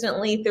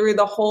consistently through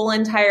the whole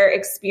entire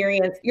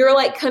experience, you're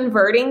like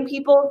converting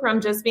people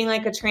from just being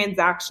like a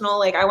transactional,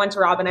 like I went to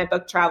Rob and I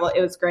booked travel.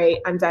 It was great.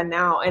 I'm done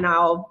now. And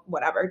I'll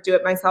do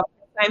it myself.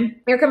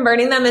 You're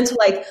converting them into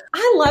like,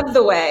 I love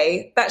the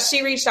way that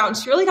she reached out and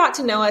she really got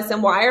to know us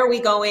and why are we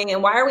going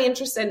and why are we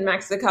interested in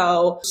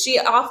Mexico? She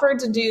offered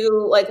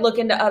to look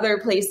into other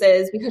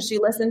places because she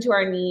listened to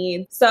our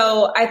needs.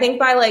 So I think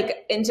by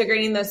like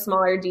integrating those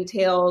smaller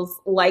details,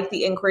 like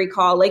the inquiry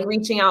call, like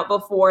reaching out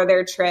before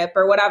their trip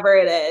or whatever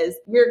it is,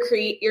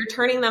 you're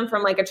turning them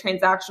from like a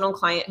transactional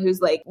client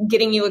who's like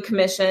getting you a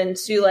commission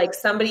to like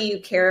somebody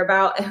you care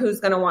about and who's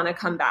going to want to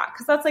come back.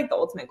 Cause that's like the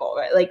ultimate goal,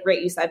 right? Like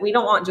you said, we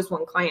don't want just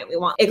one client. We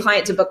want a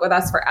client to book with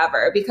us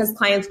forever, because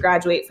clients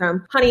graduate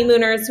from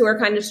honeymooners who are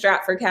kind of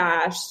strapped for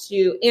cash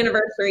to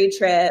anniversary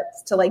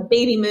trips to like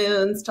baby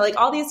moons to like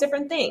all these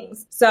different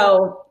things.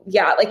 So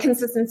yeah, like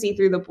consistency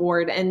through the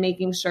board and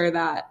making sure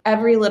that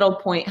every little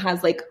point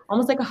has like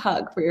almost like a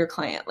hug for your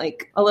client,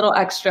 like a little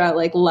extra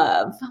like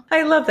love.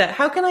 I love that.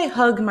 How can I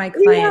hug my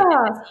client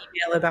in this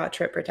email about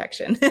trip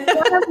protection?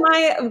 One of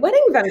my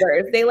wedding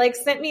vendors, they like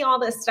sent me all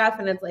this stuff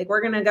and it's like,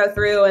 we're going to go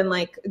through and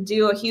like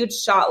do a huge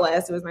shot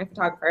list. It was my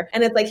photographer.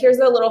 And it's like, here's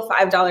a little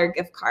 $5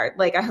 gift card.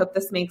 Like, I hope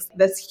this makes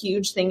this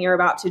huge thing you're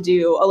about to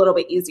do a little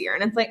bit easier.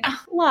 And it's like,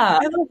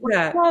 love. I love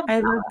that. I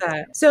love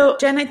that. So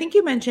Jen, I think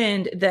you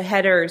mentioned the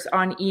headers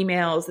on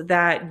emails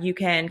that you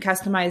can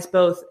customize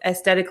both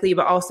aesthetically,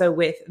 but also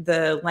with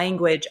the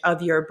language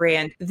of your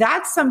brand.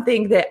 That's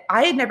something that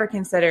I had never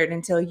considered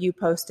until you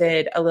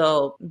posted a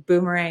little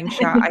boomerang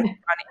shot on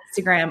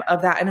Instagram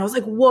of that. And I was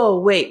like, whoa,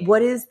 wait,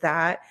 what is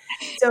that?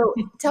 So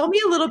tell me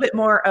a little bit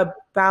more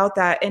about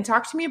that and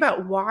talk to me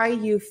about why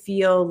you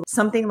feel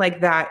something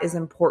like that is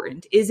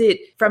important. Is it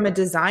from a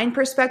design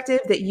perspective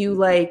that you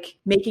like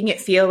making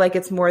it feel like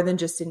it's more than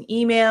just an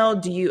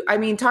email?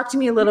 Talk to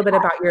me a little bit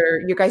about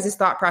your guys'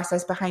 thought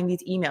process behind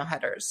these email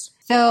headers.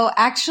 So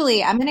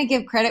actually, I'm going to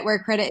give credit where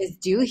credit is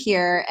due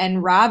here.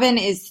 And Robin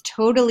is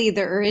totally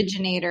the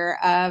originator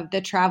of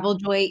the Travel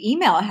Joy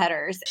email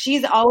headers.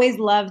 She's always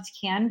loved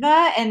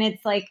Canva. And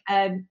it's like,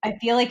 I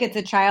feel like it's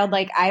a child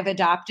like I've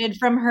adopted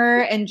from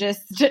her and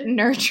just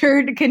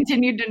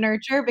continued to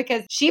nurture,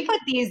 because she put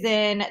these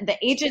in the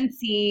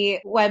agency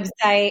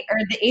website or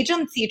the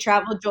agency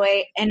Travel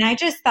Joy. And I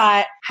just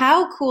thought,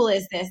 how cool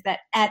is this that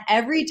at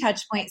every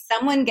touch point,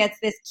 someone gets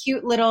this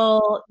cute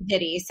little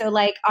ditty. So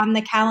like on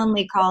the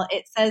Calendly call,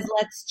 it says,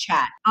 let's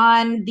chat.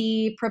 On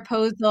the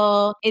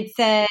proposal, it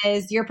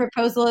says, your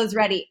proposal is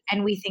ready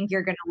and we think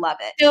you're going to love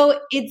it. So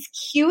it's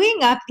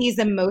queuing up these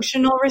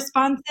emotional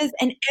responses,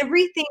 and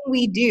everything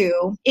we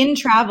do in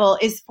travel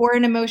is for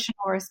an emotional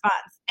response.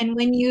 And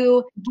when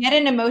you get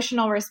an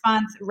emotional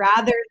response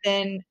rather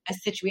than a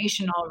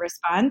situational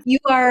response,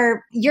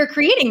 you're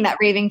creating that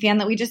raving fan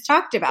that we just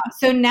talked about.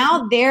 So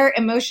now they're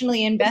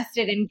emotionally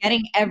invested in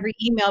getting every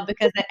email,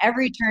 because at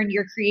every turn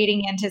you're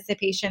creating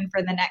anticipation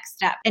for the next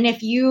step. And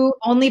if you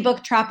only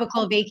book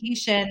tropical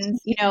vacations,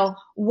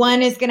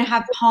 one is going to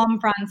have palm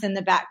fronds in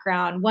the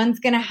background. One's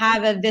going to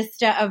have a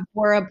vista of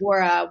Bora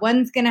Bora.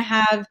 One's going to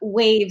have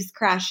waves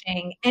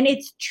crashing, and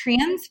it's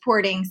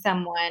transporting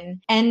someone.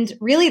 And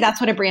really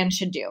that's what a brand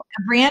should do.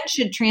 A brand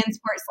should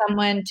transport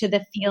someone to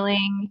the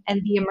feeling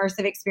and the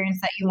immersive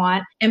experience that you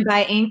want. And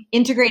by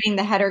integrating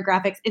the header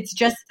graphics, it's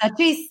just such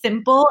a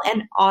simple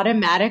and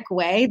automatic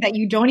way that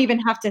you don't even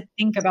have to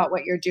think about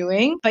what you're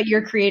doing, but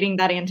you're creating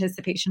that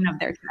anticipation of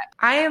their trip.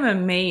 I am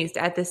amazed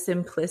at the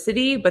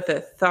simplicity, but the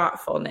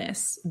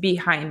thoughtfulness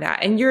behind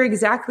that. And you're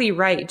exactly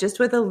right. Just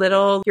with a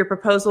little, your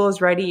proposal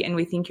is ready and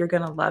we think you're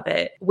going to love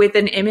it, with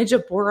an image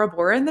of Bora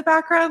Bora in the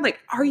background. Like,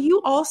 are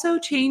you also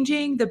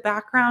changing the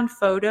background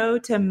photo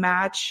to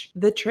match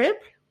the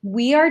trip?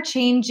 We are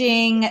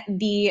changing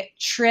the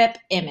trip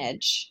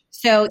image.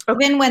 So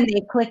even when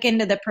they click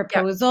into the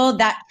proposal,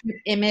 that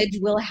image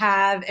will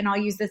have, and I'll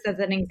use this as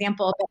an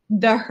example,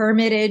 the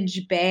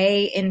Hermitage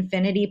Bay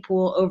infinity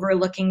pool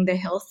overlooking the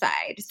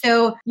hillside.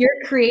 So you're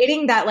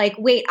creating that like,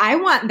 wait, I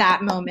want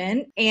that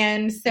moment.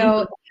 And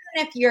so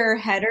even if your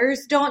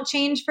headers don't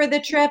change for the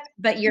trip,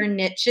 but your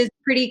niche is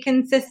pretty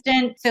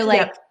consistent. So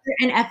like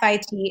an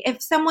FIT,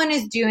 if someone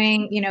is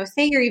doing,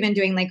 say you're even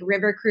doing like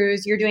river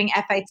cruise, you're doing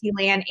FIT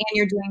land and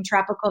you're doing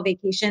tropical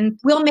vacation,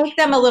 we'll make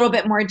them a little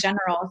bit more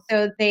general.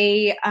 So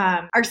they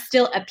are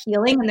still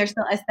appealing and they're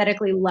still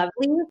aesthetically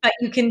lovely, but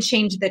you can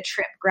change the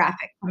trip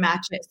graphic to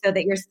match it so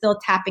that you're still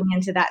tapping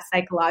into that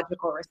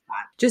psychological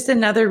response. Just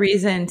another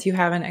reason to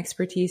have an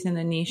expertise in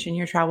the niche in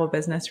your travel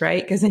business,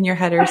 right? Because then your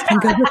headers can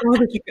go with all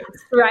the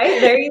trips. Right?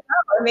 There you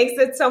go. It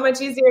makes it so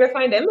much easier to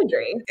find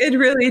imagery. It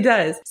really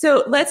does.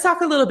 So let's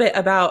talk a little bit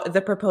about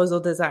the proposal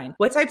design.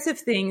 What types of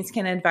things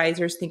can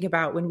advisors think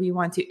about when we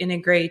want to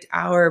integrate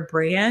our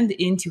brand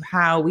into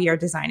how we are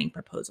designing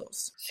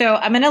proposals? So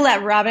I'm going to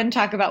let Robin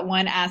talk about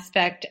one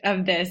aspect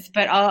of this,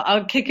 but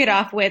I'll kick it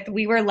off with,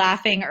 we were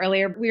laughing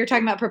earlier. We were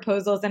talking about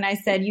proposals and I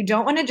said, you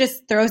don't want to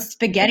just throw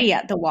spaghetti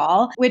at the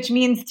wall, which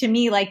means to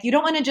me, like, you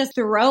don't want to just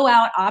throw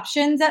out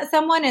options at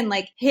someone and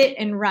like hit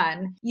and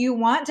run. You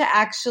want to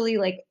actually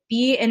like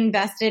be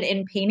invested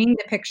in painting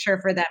the picture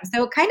for them.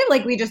 So kind of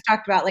like we just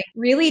talked about, like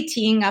really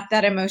teeing up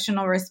that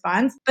emotional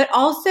response, but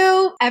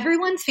also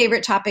everyone's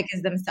favorite topic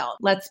is themselves.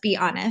 Let's be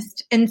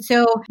honest. And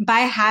so by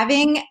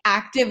having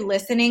active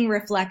listening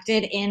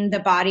reflected in the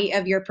body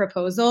of your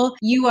proposal,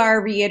 you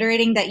are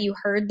reiterating that you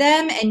heard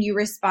them and you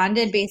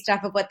responded based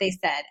off of what they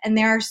said. And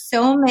there are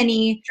so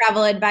many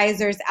travel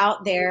advisors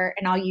out there.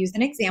 And I'll use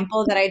an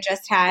example that I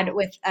just had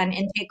with an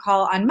intake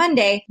call on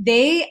Monday.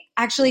 They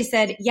actually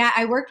said, yeah,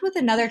 I worked with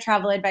another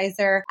travel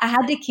advisor. I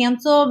had to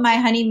cancel my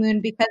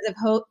honeymoon because of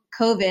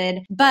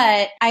COVID,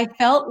 but I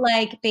felt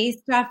like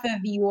based off of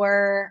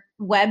your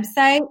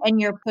website and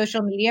your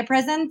social media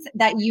presence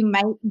that you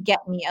might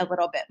get me a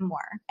little bit more.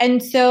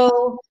 And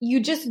so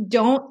you just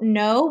don't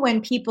know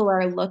when people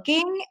are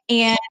looking.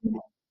 And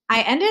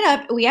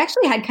we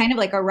actually had kind of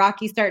like a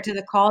rocky start to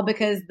the call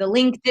because the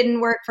link didn't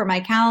work for my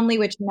Calendly,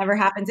 which never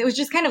happens. It was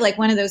just kind of like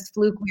one of those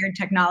fluke weird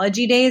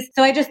technology days.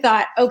 So I just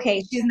thought,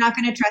 okay, she's not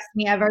going to trust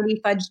me. I've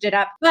already fudged it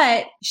up.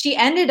 But she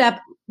ended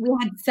up, we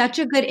had such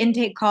a good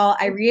intake call.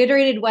 I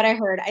reiterated what I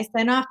heard. I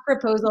sent off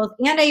proposals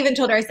and I even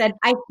told her, I said,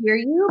 I hear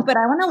you, but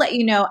I want to let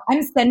you know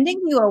I'm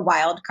sending you a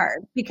wild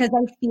card because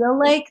I feel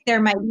like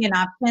there might be an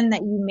option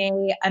that you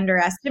may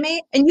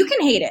underestimate and you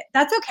can hate it.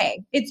 That's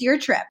okay. It's your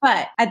trip.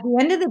 But at the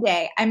end of the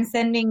day, I'm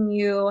sending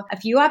you a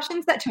few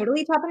options that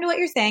totally tap into what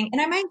you're saying.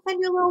 And I might send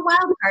you a little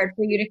wild card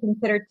for you to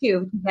consider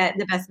too, to get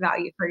the best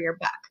value for your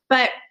buck.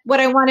 But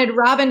what I wanted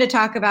Robin to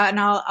talk about, and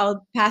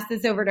I'll pass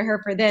this over to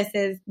her for this,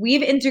 is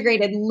we've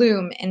integrated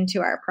Loom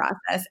into our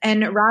process.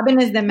 And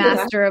Robin is the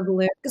master of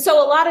Loom.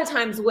 So a lot of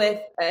times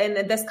and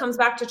this comes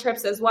back to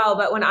trips as well,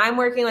 but when I'm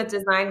working with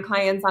design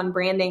clients on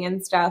branding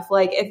and stuff,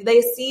 like if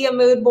they see a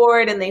mood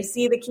board and they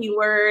see the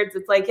keywords,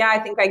 it's like, yeah, I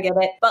think I get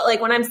it. But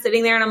like when I'm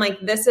sitting there and I'm like,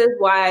 this is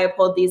why I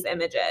pulled these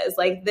images.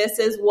 Like, this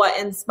is what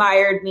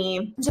inspired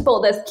me to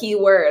pull this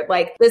keyword.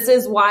 Like, this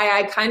is why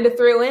I kind of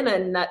threw in a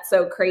not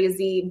so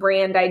crazy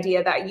brand idea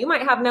idea that you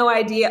might have no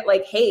idea,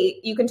 like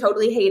hate, you can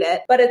totally hate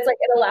it, but it's like,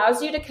 it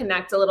allows you to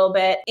connect a little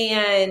bit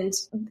and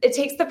it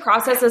takes the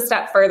process a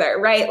step further,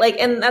 right? Like,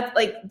 and that's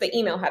like the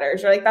email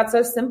headers, you're like, that's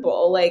so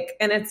simple, like,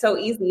 and it's so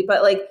easy.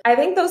 But like, I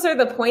think those are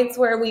the points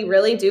where we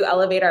really do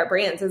elevate our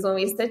brands, is when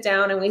we sit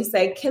down and we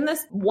say, can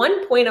this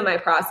one point of my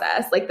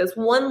process, like this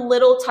one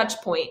little touch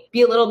point,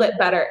 be a little bit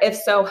better? If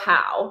so,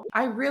 how?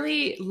 I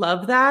really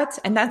love that.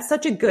 And that's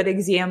such a good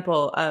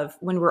example of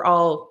when we're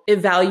all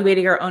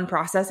evaluating our own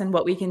process and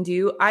what we can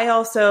do.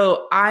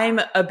 I'm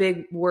a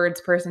big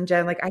words person,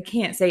 Jen. Like, I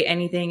can't say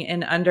anything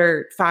in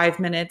under 5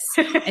 minutes.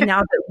 And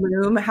now that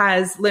Loom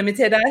has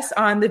limited us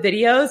on the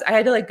videos, I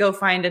had to like go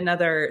find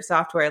another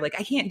software. Like,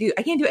 I can't do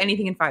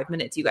anything in 5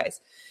 minutes, you guys.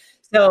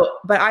 So,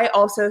 but I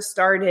also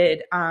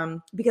started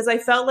because I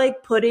felt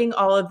like putting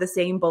all of the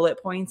same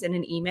bullet points in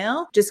an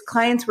email, just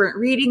clients weren't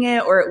reading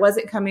it, or it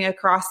wasn't coming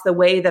across the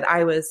way that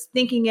I was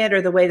thinking it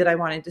or the way that I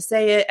wanted to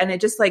say it. And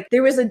it just like,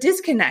 there was a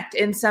disconnect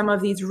in some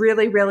of these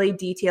really, really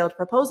detailed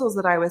proposals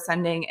that I was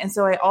sending. And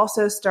so I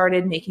also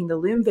started making the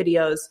Loom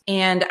videos,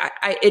 and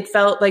it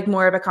felt like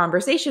more of a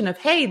conversation of,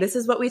 hey, this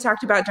is what we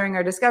talked about during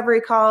our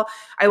discovery call.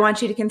 I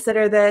want you to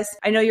consider this.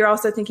 I know you're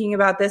also thinking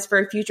about this for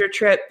a future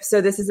trip.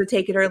 So this is a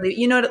take it or leave.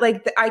 You know,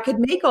 like I could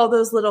make all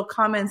those little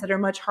comments that are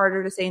much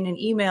harder to say in an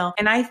email.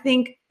 And I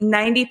think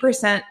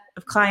 90%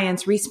 of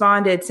clients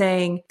responded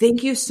saying,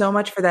 thank you so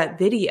much for that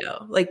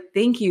video. Like,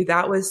 thank you.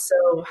 That was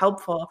so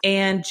helpful.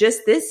 And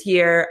just this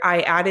year,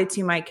 I added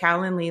to my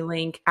Calendly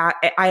link, I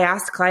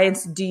asked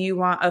clients, do you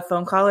want a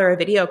phone call or a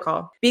video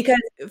call?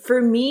 Because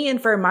for me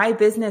and for my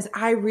business,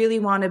 I really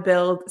want to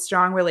build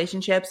strong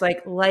relationships,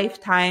 like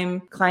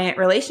lifetime client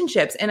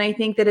relationships. And I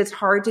think that it's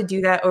hard to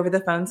do that over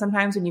the phone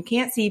sometimes when you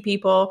can't see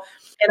people.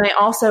 And I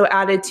also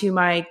added to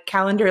my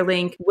calendar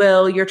link,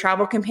 will your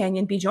travel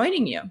companion be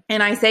joining you?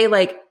 And I say,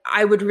 like,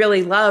 I would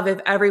really love if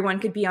everyone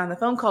could be on the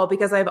phone call,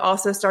 because I've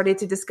also started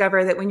to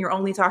discover that when you're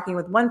only talking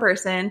with one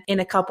person in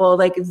a couple,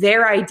 like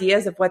their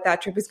ideas of what that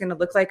trip is going to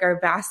look like are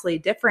vastly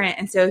different.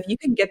 And so if you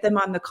can get them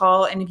on the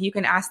call and if you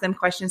can ask them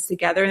questions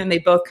together and they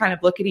both kind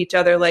of look at each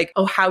other like,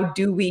 oh, how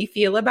do we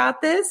feel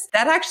about this?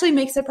 That actually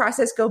makes the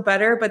process go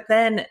better. But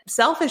then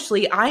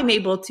selfishly, I'm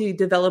able to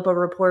develop a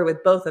rapport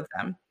with both of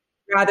them,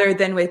 rather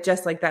than with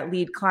just like that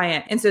lead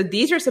client. And so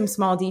these are some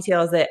small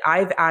details that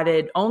I've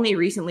added only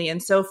recently.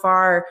 And so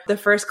far, the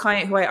first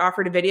client who I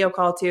offered a video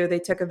call to, they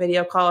took a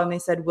video call and they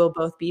said, we'll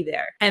both be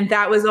there. And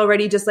that was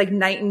already just like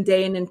night and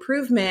day an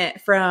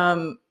improvement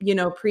from, you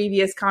know,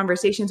 previous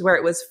conversations where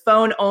it was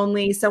phone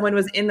only. Someone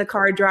was in the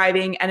car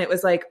driving and it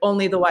was like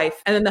only the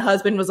wife. And then the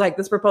husband was like,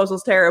 this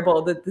proposal's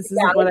terrible. That this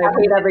isn't what I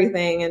hate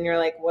everything. And you're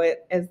like,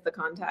 what is the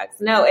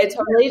context? No, it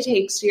totally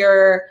takes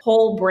your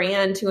whole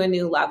brand to a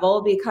new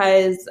level,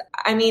 because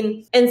I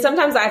mean, and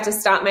sometimes I have to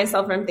stop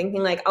myself from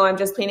thinking like, oh, I'm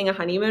just planning a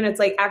honeymoon. It's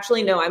like,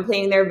 actually, no, I'm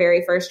planning their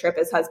very first trip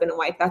as husband and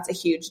wife. That's a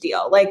huge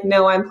deal. Like,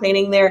 no, I'm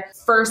planning their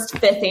first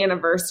 5th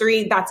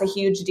anniversary. That's a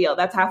huge deal.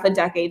 That's half a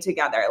decade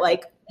together.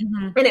 Like,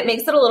 and it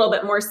makes it a little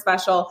bit more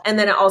special. And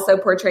then it also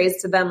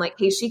portrays to them like,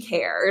 hey, she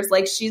cares.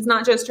 Like, she's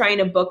not just trying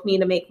to book me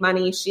to make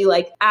money. She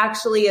like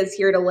actually is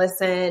here to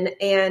listen.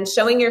 And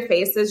showing your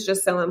face is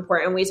just so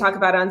important. We talk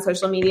about it on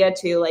social media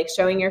too. Like,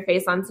 showing your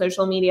face on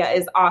social media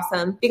is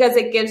awesome because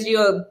it gives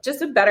you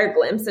just a better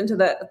glimpse into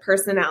the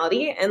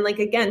personality. And like,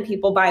 again,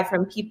 people buy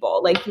from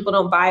people. Like, people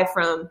don't buy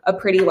from a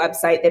pretty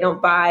website. They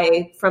don't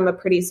buy from a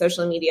pretty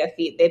social media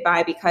feed. They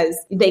buy because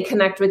they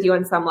connect with you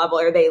on some level,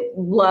 or they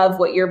love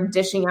what you're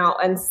dishing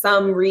out and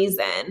some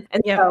reason.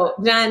 And so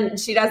Jen,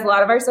 she does a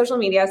lot of our social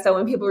media. So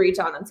when people reach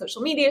out on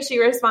social media, she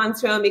responds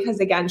to them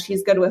because, again,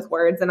 she's good with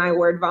words and I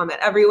word vomit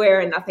everywhere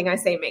and nothing I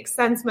say makes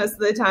sense most of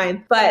the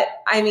time. But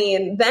I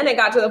mean, then it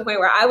got to the point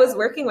where I was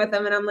working with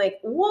them and I'm like,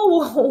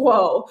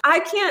 whoa.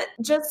 I can't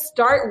just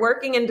start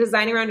working and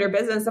designing around your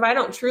business if I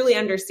don't truly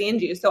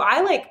understand you. So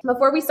I like,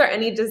 before we start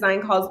any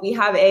design calls, we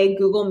have a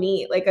Google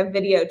Meet, like a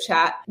video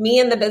chat, me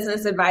and the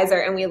business advisor,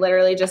 and we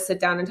literally just sit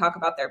down and talk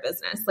about their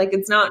business. Like,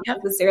 it's not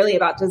necessarily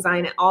about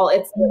design at all.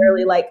 It's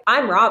literally like,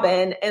 I'm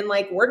Robin and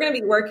like, we're going to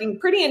be working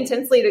pretty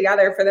intensely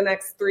together for the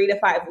next 3 to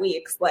 5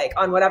 weeks, like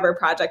on whatever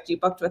project you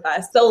booked with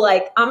us. So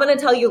like, I'm going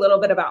to tell you a little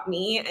bit about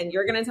me and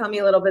you're going to tell me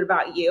a little bit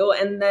about you.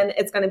 And then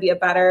it's going to be a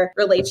better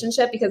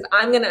relationship because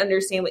I'm going to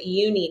understand what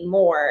you need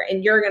more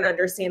and you're going to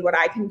understand what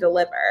I can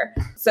deliver.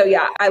 So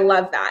yeah, I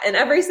love that. And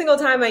every single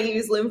time I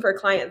use Loom for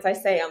clients, I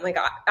say, oh my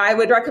God, I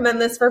would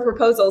recommend this for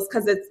proposals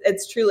because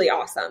it's truly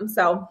awesome.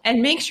 So,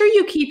 and make sure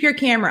you keep your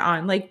camera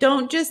on. Like,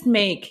 don't just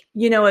make,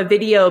 you know, a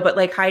video, but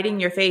like hiding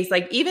your face.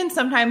 Like, even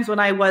sometimes when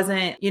I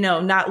wasn't, you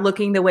know, not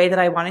looking the way that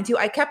I wanted to,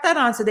 I kept that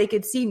on so they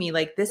could see me.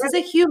 Like, this is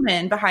a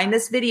human behind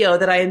this video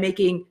that I am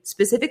making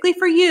specifically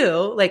for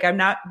you. Like,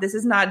 this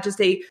is not just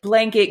a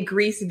blanket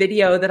grease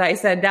video that I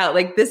send out.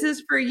 Like, this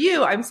is for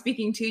you. I'm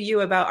speaking to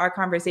you about our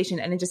conversation,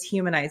 and it just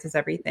humanizes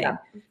everything. Yeah,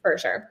 for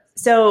sure.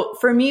 So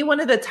for me, one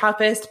of the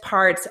toughest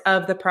parts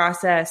of the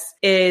process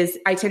is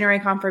itinerary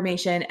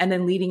confirmation and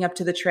then leading up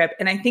to the trip.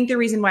 And I think the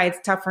reason why it's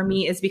tough for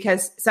me is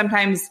because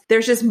sometimes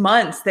there's just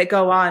months that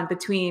go on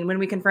between when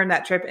we confirm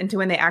that trip and to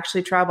when they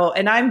actually travel.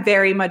 And I'm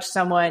very much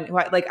someone who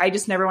I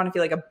just never want to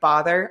feel like a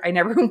bother. I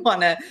never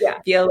want to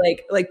feel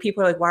like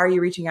people are like, why are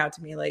you reaching out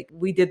to me? Like,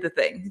 we did the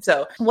thing.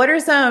 So what are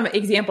some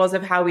examples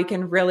of how we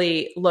can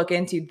really look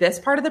into this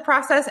part of the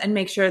process and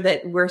make sure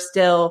that we're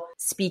still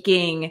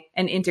speaking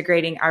and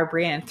integrating our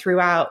brand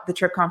throughout the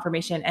trip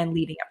confirmation and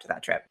leading up to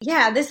that trip?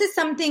 Yeah, this is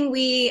something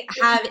we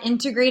have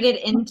integrated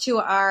into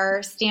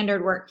our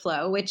standard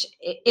workflow, which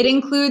it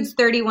includes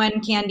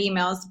 31 canned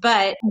emails.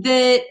 But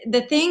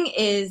the thing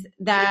is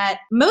that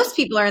most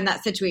people are in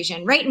that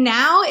situation. Right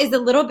now is a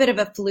little bit of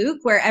a fluke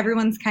where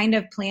everyone's kind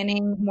of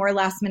planning more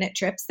last minute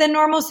trips than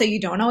normal. So you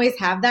don't always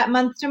have that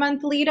month to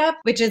month lead up,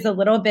 which is a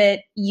little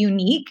bit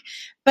unique.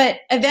 But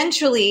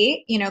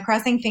eventually,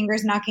 crossing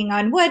fingers, knocking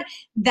on wood,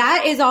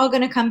 that is all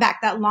going to come back.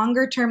 That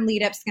longer term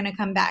lead up is going to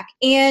come back.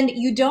 And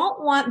you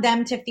don't want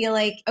them to feel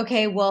like,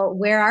 okay, well,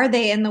 where are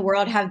they in the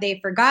world? Have they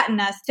forgotten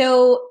us?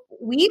 So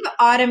we've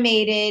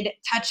automated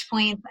touch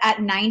points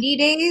at 90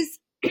 days.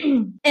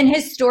 And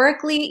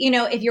historically,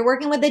 if you're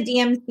working with a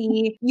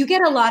DMC, you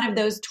get a lot of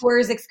those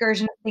tours,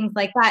 excursions, things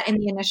like that in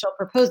the initial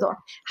proposal.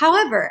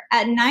 However,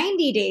 at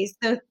 90 days,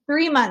 so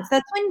 3 months,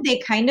 that's when they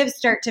kind of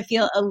start to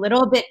feel a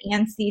little bit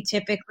antsy,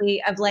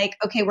 typically, of like,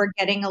 okay, we're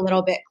getting a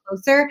little bit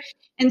closer.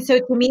 And so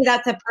to me,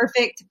 that's a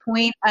perfect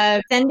point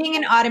of sending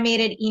an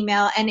automated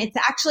email. And it's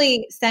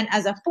actually sent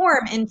as a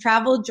form in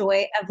Travel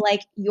Joy of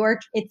like,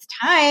 it's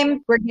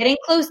time, we're getting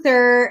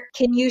closer.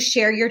 Can you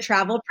share your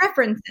travel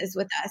preferences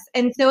with us?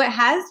 And so it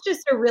has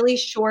just a really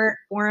short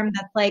form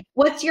that's like,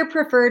 what's your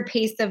preferred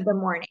pace of the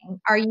morning?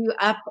 Are you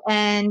up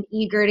and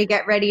eager to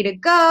get ready to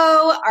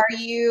go? Are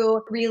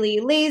you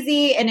really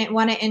lazy and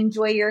want to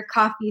enjoy your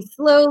coffee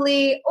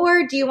slowly?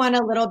 Or do you want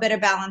a little bit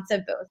of balance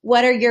of both?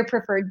 What are your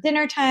preferred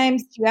dinner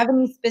times? Do you have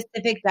any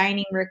specific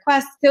dining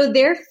requests? So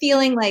they're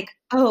feeling like,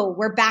 oh,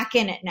 we're back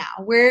in it now.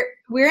 We're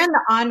in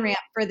the on-ramp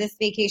for this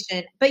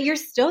vacation, but you're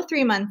still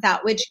 3 months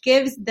out, which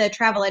gives the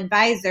travel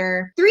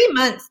advisor 3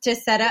 months to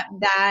set up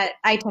that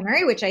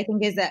itinerary, which I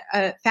think is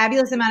a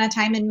fabulous amount of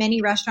time. And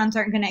many restaurants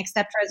aren't going to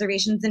accept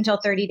reservations until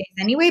 30 days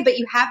anyway, but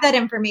you have that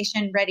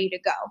information ready to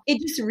go. It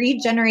just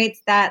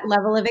regenerates that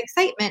level of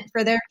excitement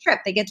for their trip.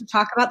 They get to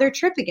talk about their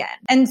trip again.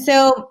 And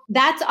so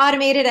that's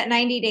automated at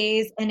 90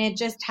 days. And it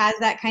just has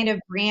that kind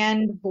of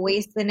brand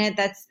voice in it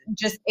that's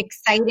just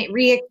exciting,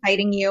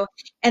 re-exciting you.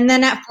 And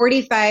then at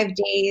 45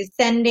 days,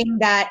 sending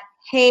that,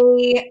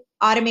 hey,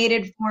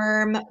 automated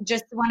form,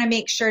 just want to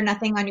make sure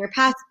nothing on your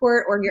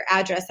passport or your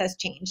address has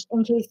changed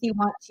in case you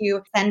want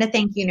to send a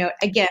thank you note,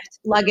 a gift,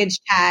 luggage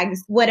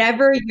tags,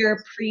 whatever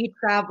your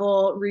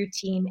pre-travel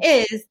routine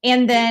is.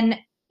 And then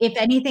if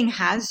anything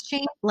has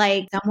changed,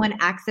 like someone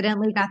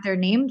accidentally got their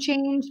name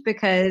changed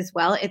because,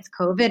 well, it's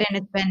COVID and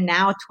it's been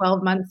now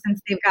 12 months since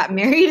they've got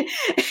married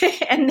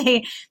and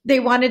they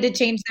wanted to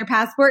change their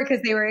passport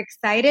because they were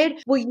excited.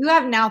 Well, you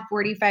have now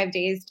 45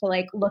 days to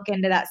like look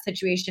into that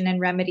situation and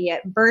remedy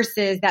it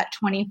versus that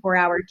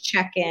 24-hour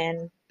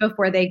check-in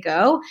before they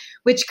go,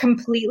 which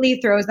completely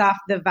throws off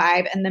the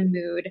vibe and the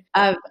mood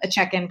of a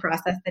check-in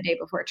process the day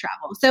before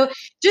travel. So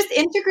just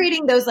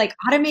integrating those like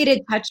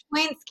automated touch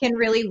points can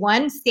really,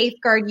 one,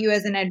 safeguard you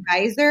as an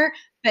advisor,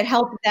 but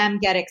help them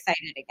get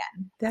excited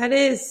again. That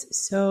is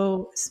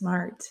so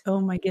smart.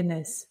 Oh my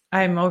goodness.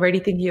 I'm already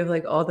thinking of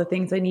like all the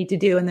things I need to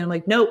do. And then I'm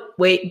like, nope,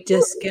 wait,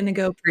 just going to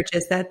go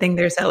purchase that thing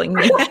they're selling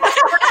me.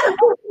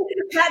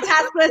 That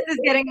task list is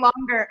getting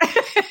longer.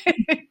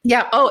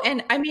 Yeah. Oh,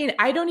 and I mean,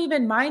 I don't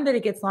even mind that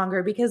it gets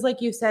longer because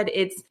like you said,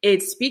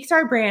 it speaks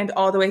our brand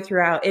all the way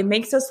throughout. It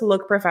makes us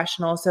look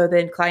professional so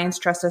then clients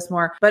trust us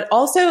more, but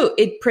also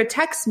it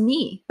protects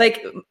me.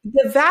 Like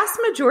the vast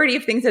majority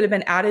of things that have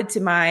been added to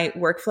my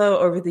workflow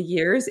over the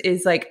years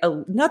is like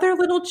another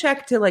little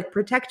check to like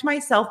protect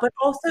myself, but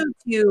also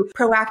to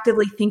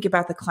proactively think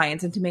about the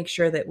clients and to make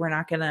sure that we're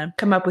not going to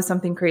come up with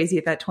something crazy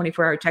at that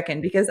 24-hour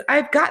check-in because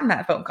I've gotten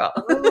that phone call.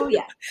 Oh,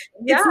 yeah.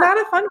 It's not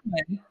a fun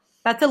one.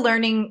 That's a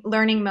learning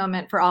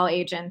moment for all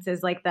agents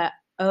is like the,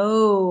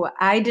 oh,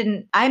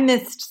 I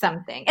missed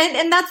something.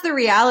 And that's the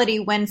reality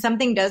when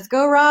something does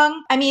go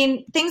wrong. I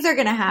mean, things are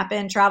going to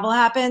happen. Travel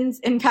happens.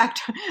 In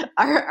fact,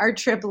 our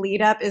trip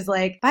lead up is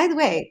like, by the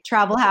way,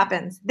 travel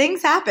happens.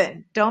 Things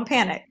happen. Don't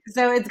panic.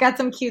 So it's got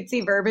some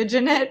cutesy verbiage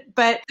in it.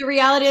 But the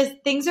reality is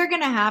things are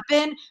going to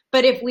happen.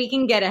 But if we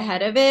can get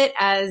ahead of it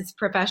as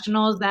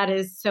professionals, that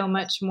is so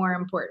much more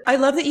important. I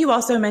love that you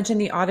also mentioned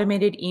the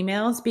automated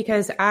emails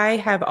because I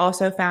have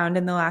also found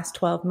in the last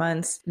 12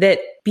 months that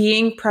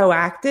being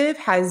proactive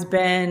has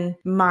been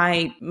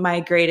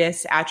my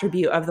greatest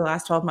attribute of the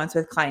last 12 months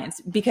with clients.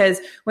 Because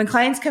when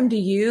clients come to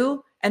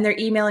you, and they're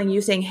emailing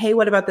you saying, hey,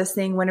 what about this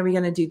thing? When are we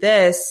going to do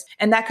this?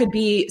 And that could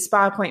be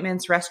spa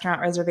appointments,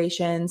 restaurant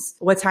reservations.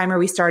 What time are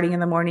we starting in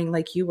the morning?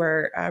 Like you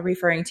were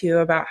referring to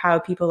about how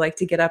people like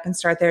to get up and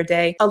start their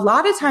day. A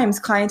lot of times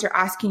clients are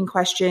asking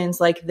questions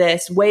like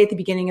this way at the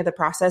beginning of the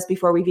process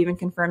before we've even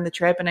confirmed the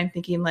trip. And I'm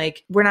thinking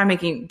like, we're not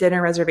making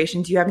dinner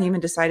reservations. You haven't even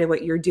decided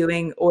what you're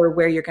doing or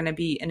where you're going to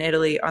be in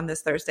Italy on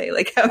this Thursday.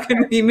 Like, how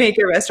can we make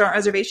a restaurant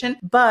reservation?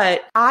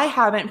 But I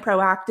haven't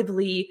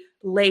proactively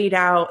laid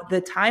out the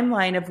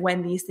timeline of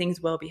when these things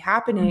will be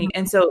happening.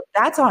 And so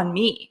that's on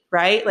me,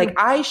 right? Like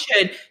I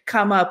should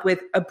come up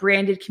with a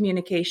branded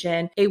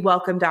communication, a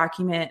welcome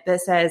document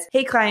that says,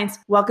 hey clients,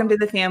 welcome to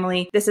the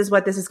family. This is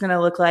what this is going to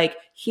look like.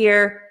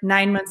 Here,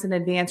 9 months in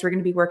advance, we're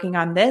going to be working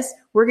on this.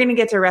 We're going to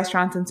get to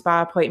restaurants and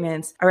spa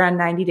appointments around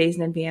 90 days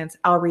in advance.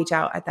 I'll reach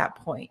out at that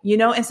point, you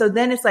know? And so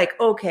then it's like,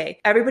 okay,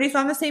 everybody's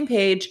on the same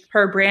page.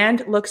 Her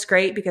brand looks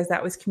great because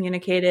that was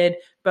communicated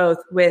both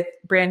with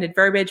branded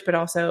verbiage, but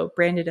also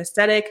branded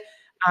aesthetic.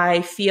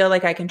 I feel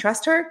like I can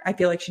trust her. I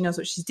feel like she knows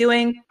what she's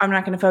doing. I'm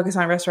not going to focus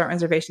on restaurant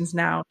reservations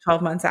now,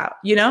 12 months out,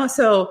 you know?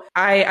 So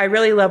I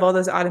really love all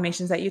those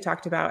automations that you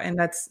talked about. And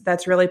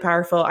that's really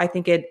powerful. I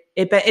think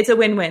it's a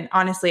win-win,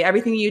 honestly.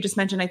 Everything you just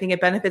mentioned, I think it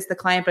benefits the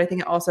client, but I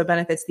think it also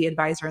benefits the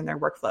advisor in their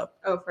workflow.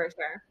 Oh, for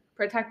sure.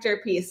 Protect your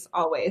peace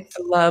always.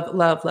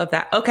 Love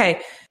that.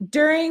 Okay.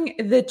 During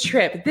the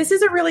trip, this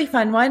is a really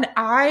fun one.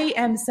 I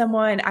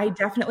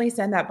definitely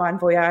send that bon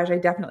voyage. I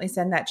definitely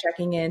send that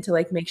checking in to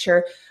like make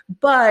sure,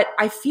 but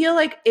I feel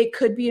like it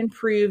could be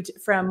improved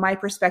from my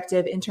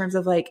perspective in terms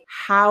of like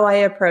how I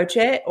approach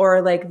it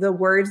or like the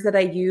words that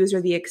I use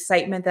or the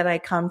excitement that I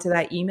come to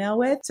that email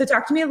with. So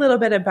talk to me a little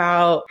bit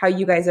about how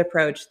you guys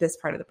approach this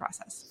part of the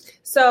process.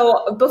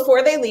 So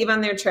before they leave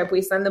on their trip,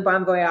 we send the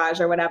bon voyage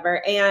or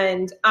whatever.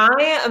 And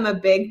I am a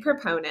big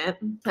proponent.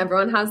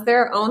 Everyone has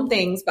their own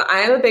things, but I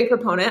am a big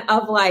proponent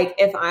of like,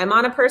 if I'm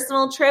on a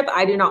personal trip,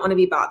 I do not want to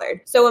be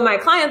bothered. So when my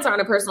clients are on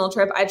a personal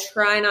trip, I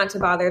try not to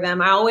bother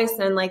them. I always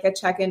send like a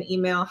check-in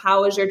email.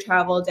 How was your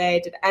travel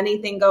day? Did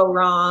anything go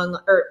wrong?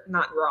 Or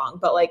not wrong,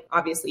 but like,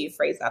 obviously you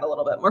phrase that a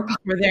little bit more.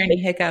 Were there any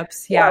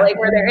hiccups? Yeah. Like,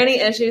 were there any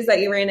issues that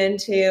you ran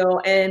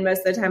into? And most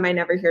of the time I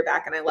never hear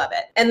back and I love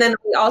it. And then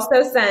we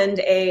also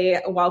send a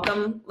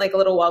welcome, like a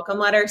little welcome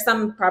letter.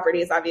 Some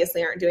properties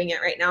obviously aren't doing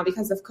it right now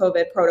because of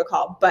COVID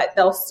protocol, but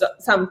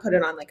some put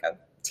it on like a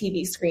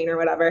TV screen or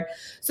whatever.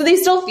 So they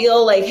still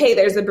feel like, hey,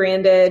 there's a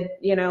branded,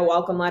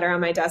 welcome letter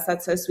on my desk.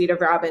 That's so sweet of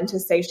Robin to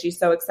say she's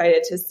so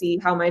excited to see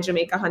how my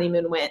Jamaica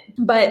honeymoon went.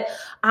 But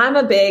I'm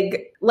a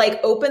big, like,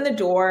 open the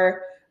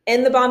door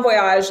in the bon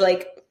voyage,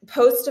 like,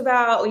 post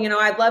about,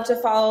 I'd love to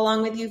follow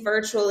along with you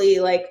virtually.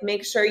 Like,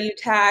 make sure you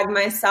tag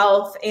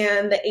myself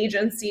and the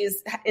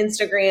agency's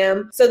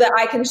Instagram so that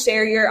I can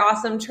share your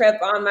awesome trip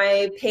on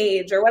my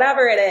page or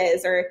whatever it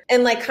is,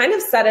 and like kind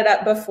of set it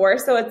up before.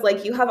 So it's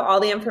like, you have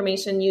all the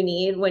information you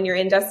need when you're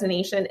in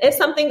destination. If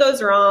something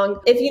goes wrong,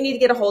 if you need to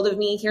get a hold of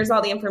me, here's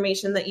all the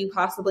information that you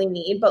possibly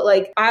need. But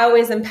like, I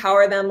always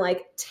empower them,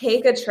 like,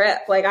 take a trip.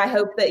 Like, I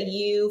hope that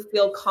you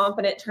feel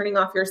confident turning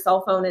off your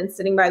cell phone and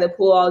sitting by the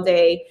pool all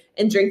day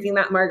and drinking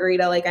that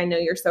margarita like I know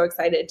you're so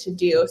excited to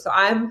do. So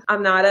I'm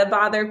not a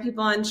bother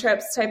people on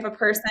trips type of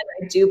person.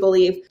 I do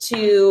believe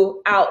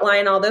to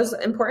outline all those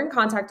important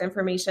contact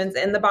informations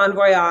in the bon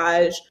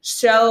voyage,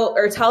 show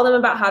or tell them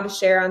about how to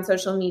share on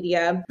social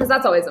media, because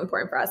that's always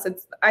important for us.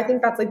 I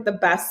think that's like the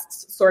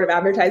best sort of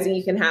advertising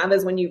you can have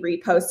is when you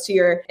repost to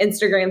your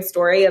Instagram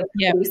story of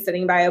you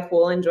sitting by a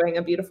pool enjoying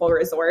a beautiful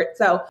resort.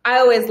 So I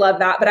always love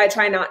that, but I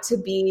try not to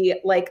be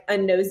like a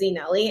nosy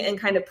Nelly and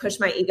kind of push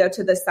my ego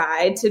to the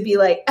side to be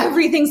like,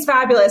 everything's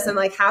fabulous and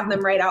like have them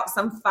write out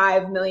some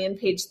 5 million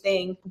page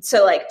thing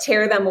to like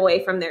tear them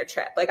away from their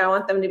trip. Like, I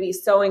want them to be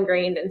so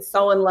ingrained and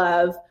so in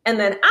love. And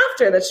then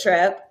after the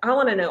trip, I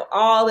want to know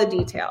all the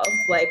details,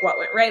 like what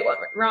went right, what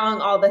went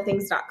wrong, all the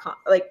things.com,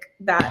 like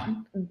that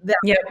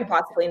I could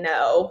possibly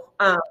know.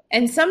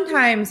 And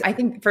sometimes I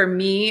think for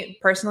me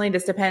personally,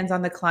 this depends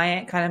on the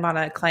client, kind of on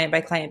a client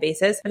by client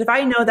basis. But if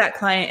I know that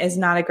client is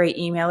not a great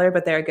emailer,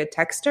 but they're a good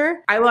texter,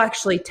 I will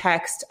actually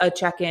text a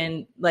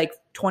check-in like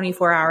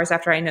 24 hours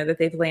after I know that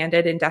they've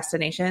landed in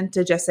destination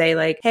to just say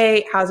like,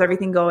 hey, how's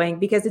everything going?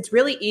 Because it's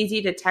really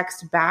easy to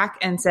text back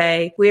and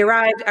say, we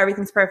arrived,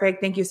 everything's perfect,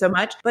 thank you so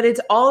much. But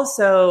it's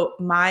also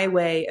my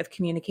way of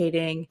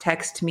communicating,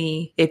 text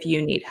me if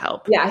you need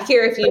help. Yeah,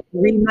 here if you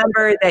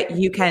remember that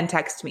you can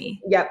text me.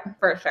 Yep,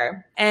 for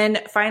sure.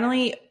 And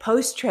finally,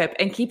 post-trip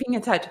and keeping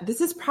in touch.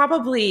 This is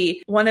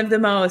probably one of the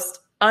most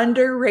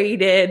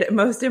underrated,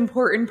 most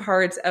important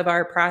parts of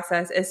our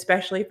process,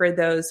 especially for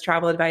those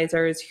travel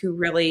advisors who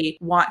really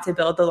want to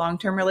build the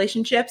long-term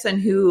relationships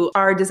and who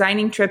are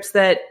designing trips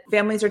that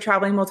families are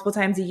traveling multiple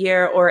times a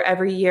year or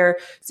every year.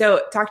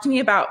 So talk to me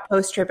about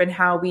post-trip and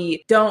how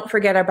we don't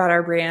forget about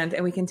our brand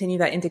and we continue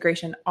that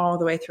integration all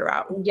the way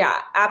throughout. Yeah,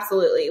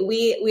 absolutely.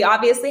 We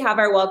obviously have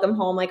our welcome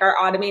home, like our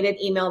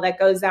automated email that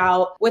goes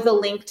out with a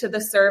link to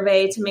the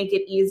survey to make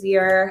it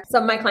easier.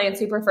 Some of my clients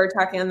who prefer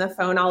talking on the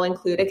phone, I'll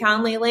include a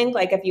Calendly link.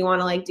 Like, Like if you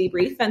want to like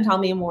debrief and tell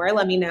me more,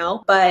 let me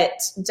know. But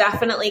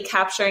definitely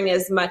capturing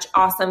as much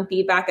awesome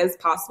feedback as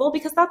possible,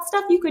 because that's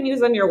stuff you can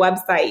use on your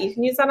website. You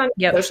can use that on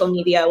social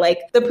media. Like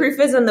the proof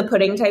is in the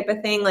pudding type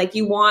of thing. Like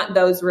you want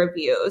those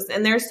reviews.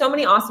 And there's so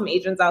many awesome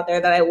agents out there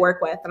that I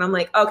work with. And I'm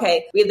like,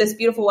 okay, we have this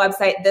beautiful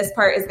website. This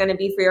part is going to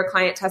be for your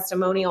client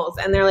testimonials.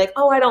 And they're like,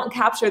 oh, I don't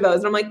capture those.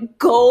 And I'm like,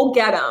 go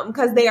get them,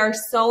 because they are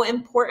so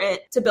important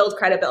to build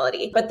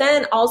credibility. But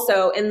then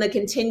also in the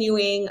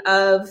continuing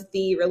of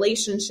the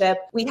relationship,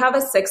 we have a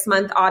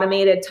 6-month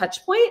automated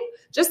touch point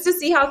just to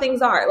see how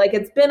things are. Like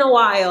it's been a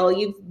while,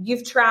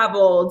 you've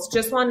traveled,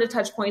 just wanted to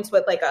touch points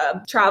with like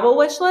a travel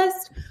wish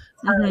list.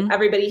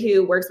 Everybody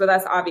who works with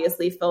us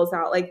obviously fills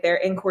out like their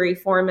inquiry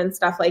form and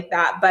stuff like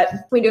that. But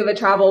we do have a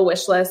travel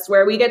wish list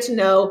where we get to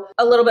know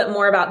a little bit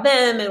more about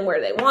them and where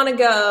they want to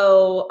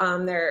go,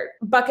 their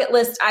bucket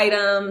list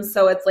items.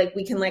 So it's like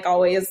we can like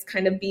always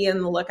kind of be in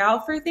the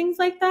lookout for things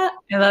like that.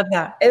 I love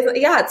that.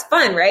 It's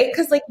fun, right?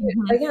 Because like,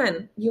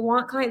 again, you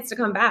want clients to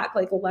come back,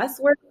 like less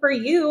work for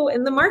you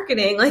in the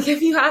marketing. Like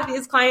if you have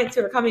these clients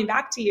who are coming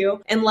back to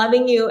you and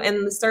loving you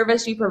and the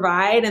service you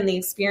provide and the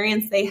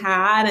experience they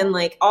had and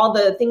like all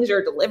the things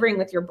you're delivering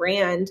with your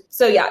brand.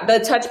 So yeah, the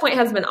touch point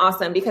has been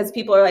awesome because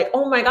people are like,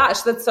 oh my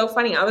gosh, that's so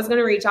funny. I was going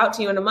to reach out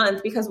to you in a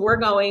month because we're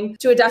going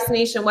to a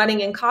destination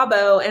wedding in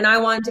Cabo and I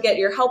wanted to get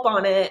your help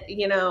on it,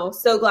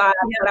 so glad,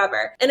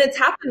 whatever. And it's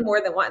happened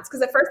more than once.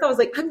 Because at first I was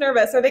like, I'm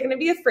nervous. Are they going to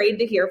be afraid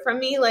to hear from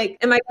me? Like,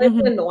 am I going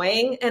to be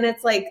annoying? And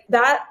it's like,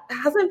 that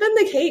hasn't been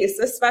the case,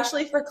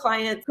 especially for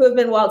clients who have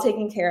been well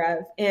taken care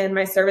of. And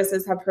my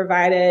services have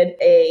provided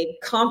a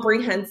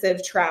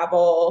comprehensive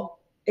travel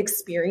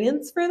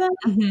experience for them.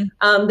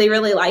 They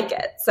really like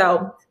it.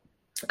 So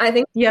I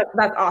think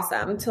that's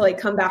awesome to like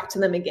come back to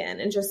them again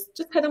and just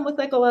hit them with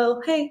like a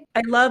little, hey.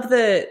 I love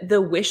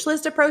the wish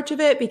list approach of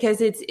it because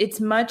it's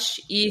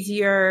much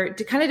easier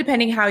to kind of,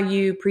 depending how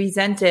you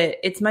present it,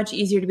 it's much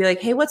easier to be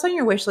like, hey, what's on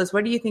your wish list?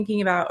 What are you thinking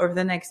about over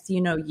the next,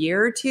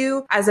 year or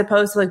two, as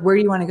opposed to like, where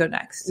do you want to go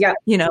next? Yeah.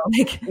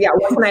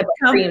 What can I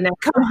for you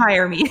next? Come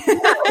hire me.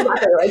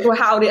 Like, well,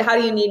 how do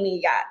you need me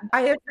yet?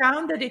 I have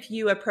found that if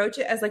you approach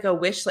it as like a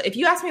wish list, if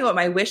you ask me what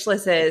my wish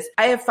list is,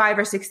 I have 5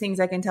 or 6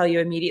 things I can tell you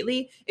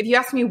immediately. If you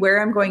ask me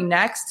where I'm going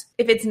next,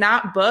 if it's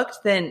not booked,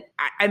 then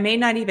I may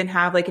not even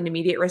have like an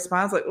immediate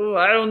response. Like, oh,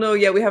 I don't know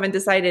yet. We haven't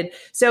decided.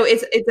 So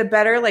it's a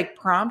better like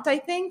prompt, I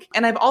think.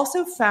 And I've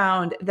also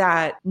found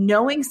that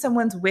knowing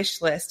someone's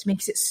wish list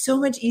makes it so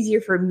much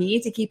easier for me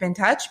to keep in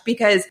touch,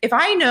 because if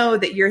I know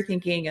that you're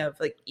thinking of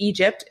like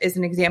Egypt as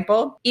an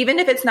example, even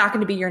if it's not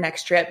going to be your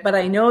next trip, but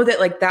I know that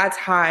like that's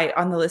high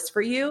on the list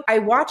for you. I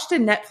watched a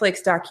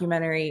Netflix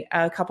documentary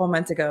a couple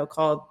months ago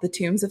called The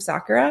Tombs of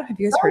Sakura. Have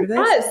you guys heard of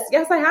this?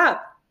 Yes, I have.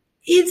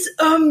 It's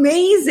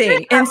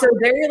amazing. And so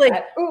they're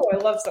like, oh, I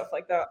love stuff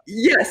like that.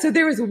 Yeah. So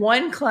there was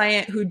one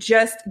client who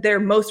their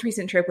most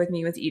recent trip with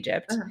me was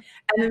Egypt. And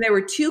then there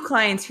were 2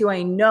 clients who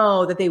I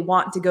know that they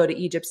want to go to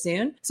Egypt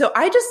soon. So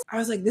I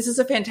was like, this is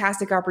a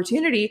fantastic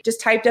opportunity.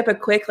 Just typed up a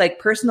quick like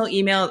personal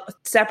email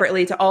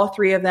separately to all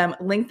 3 of them,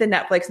 linked the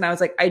Netflix. And I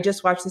was like, I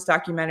just watched this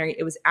documentary.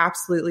 It was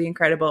absolutely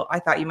incredible. I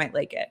thought you might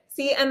like it.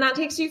 See, and that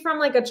takes you from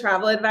like a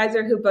travel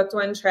advisor who booked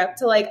one trip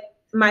to like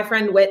my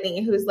friend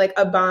Whitney, who's like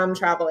a bomb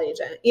travel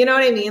agent. You know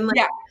what I mean?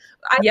 Like,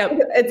 I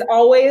think it's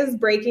always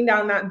breaking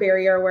down that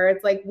barrier where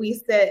it's like we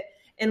sit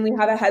and we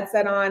have a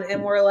headset on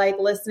and we're like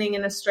listening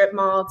in a strip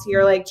mall to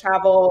your like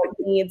travel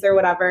needs or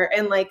whatever.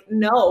 And like,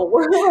 no,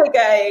 we're like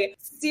a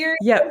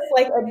serious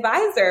like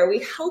advisor.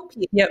 We help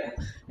you.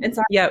 And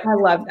so I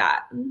love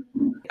that.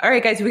 All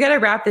right, guys, we got to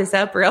wrap this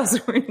up or else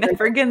we're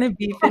never going to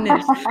be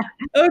finished.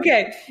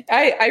 Okay.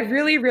 I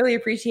really, really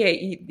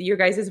appreciate your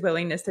guys'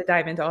 willingness to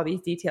dive into all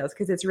these details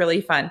because it's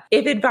really fun.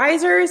 If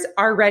advisors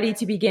are ready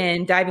to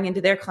begin diving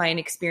into their client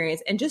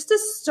experience and just to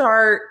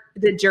start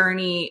the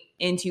journey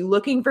into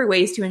looking for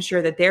ways to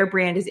ensure that their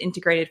brand is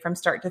integrated from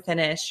start to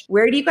finish,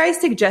 where do you guys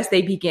suggest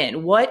they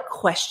begin? What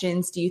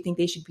questions do you think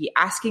they should be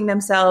asking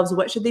themselves?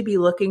 What should they be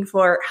looking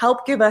for?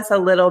 Help give us a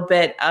little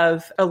bit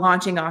of a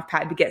launching off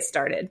pad to get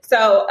started.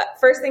 So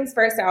first things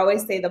first, I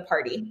always say the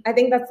party. I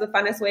think that's the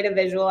funnest way to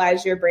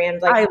visualize your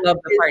brand. Like, I love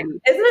the party.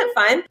 Isn't it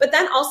fun? But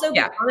then also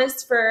be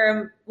honest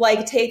for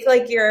like, take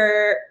like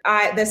your,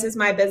 this is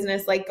my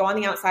business, like go on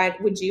the outside.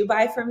 Would you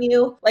buy from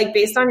you? Like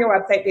based on your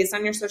website, based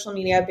on your social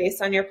media,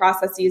 based on your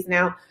processes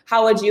now,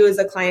 how would you as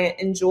a client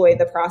enjoy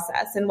the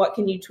process and what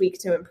can you tweak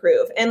to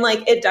improve? And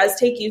like, it does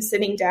take you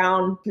sitting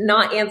down,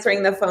 not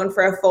answering the phone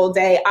for a full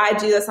day. I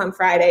do this on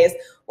Fridays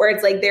where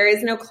it's like, there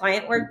is no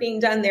client work being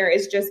done. There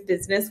is just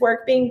business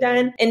work being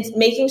done, and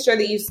making sure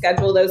that you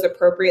schedule those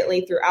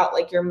appropriately throughout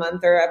like your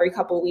month or every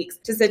couple of weeks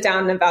to sit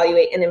down and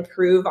evaluate and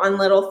improve on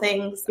little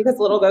things, because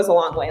little goes a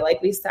long way, like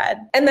we said.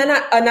 And then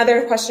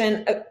another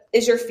question,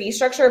 is your fee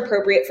structure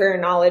appropriate for your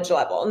knowledge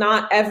level?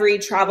 Not every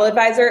travel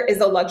advisor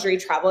is a luxury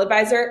travel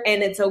advisor,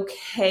 and it's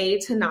okay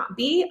to not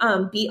be.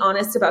 Be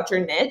honest about your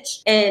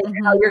niche and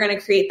how you're going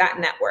to create that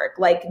network.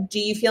 Like, do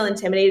you feel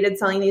intimidated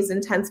selling these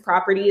intense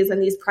properties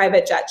and these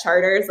private jet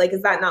charters cares? Like,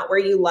 is that not where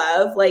you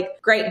love?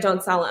 Like, great,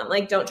 don't sell them.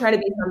 Like, don't try to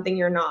be something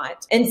you're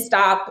not, and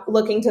stop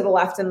looking to the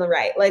left and the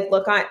right. Like,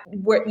 look at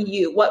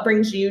what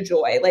brings you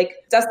joy. Like,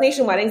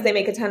 destination weddings, they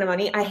make a ton of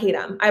money. I hate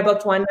them. I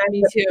booked one.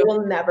 Me too. I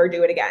will never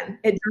do it again.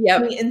 It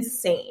drives me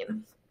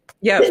insane.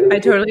 Yep, I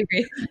totally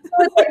agree. So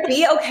it's like,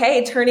 be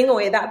okay turning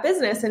away that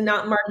business and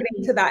not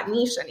marketing to that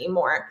niche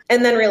anymore.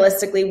 And then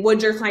realistically,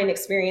 would your client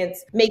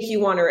experience make you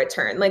want to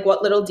return? Like,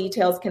 what little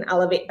details can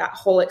elevate that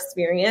whole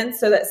experience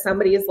so that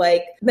somebody is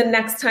like, the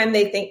next time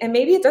they think, and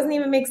maybe it doesn't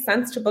even make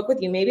sense to book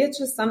with you. Maybe it's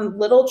just some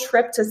little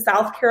trip to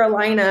South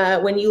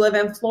Carolina when you live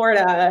in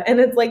Florida. And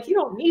it's like, you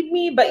don't need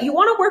me, but you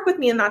want to work with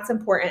me, and that's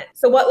important.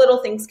 So what little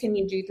things can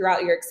you do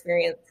throughout your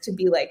experience to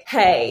be like,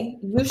 hey,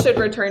 you should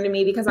return to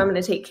me because I'm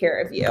going to take care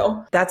of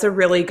you? That's a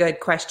really good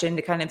question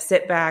to kind of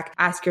sit back,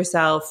 ask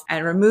yourself,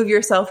 and remove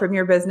yourself from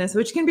your business,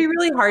 which can be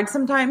really hard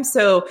sometimes.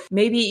 So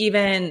maybe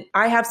even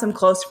I have some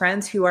close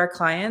friends who are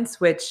clients,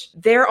 which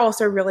they're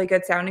also really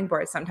good sounding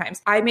boards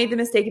sometimes. I made the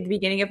mistake at the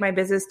beginning of my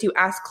business to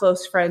ask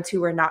close friends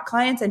who were not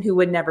clients and who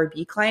would never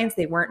be clients.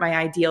 They weren't my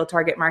ideal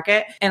target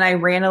market. And I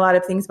ran a lot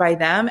of things by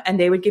them, and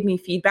they would give me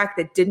feedback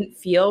that didn't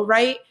feel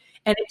right.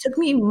 And it took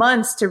me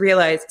months to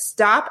realize,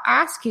 stop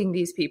asking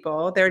these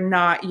people. They're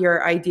not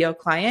your ideal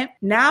client.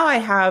 Now I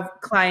have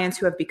clients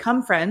who have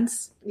become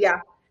friends. Yeah.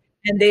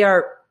 And they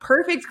are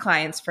perfect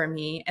clients for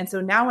me. And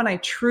so now when I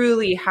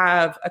truly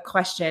have a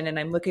question and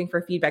I'm looking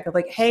for feedback of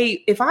like,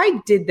 hey, if I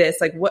did this,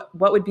 like what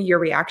would be your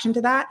reaction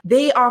to that?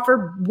 They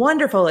offer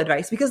wonderful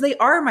advice because they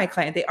are my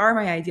client. They are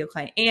my ideal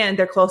client, and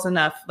they're close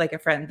enough, like a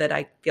friend, that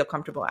I feel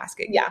comfortable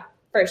asking. Yeah,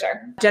 for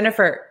sure.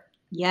 Jennifer.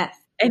 Yes.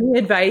 Any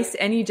advice,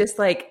 any just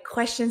like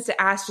questions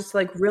to ask, just to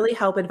like really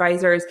help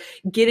advisors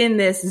get in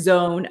this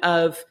zone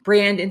of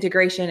brand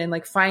integration and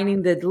like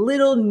finding the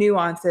little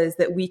nuances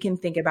that we can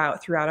think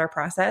about throughout our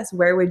process?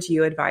 Where would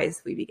you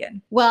advise we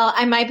begin? Well,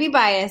 I might be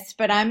biased,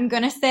 but I'm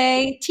going to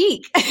say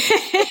Teak.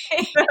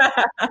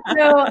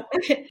 So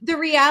the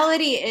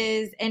reality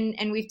is,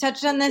 and we've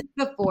touched on this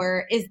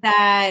before, is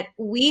that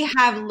we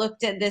have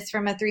looked at this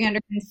from a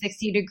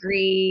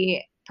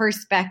 360-degree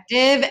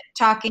perspective,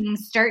 talking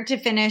start to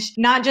finish,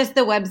 not just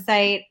the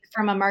website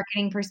from a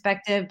marketing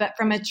perspective, but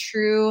from a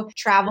true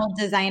travel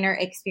designer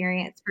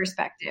experience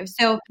perspective.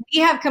 So we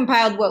have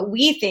compiled what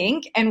we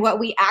think and what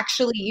we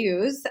actually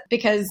use,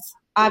 because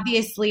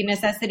obviously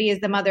necessity is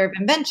the mother of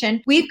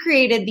invention. We've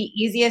created the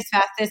easiest,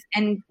 fastest,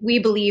 and we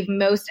believe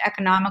most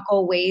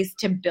economical ways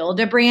to build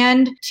a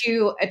brand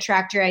to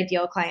attract your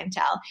ideal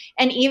clientele.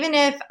 And even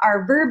if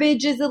our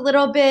verbiage is a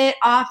little bit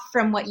off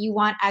from what you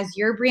want as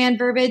your brand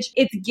verbiage,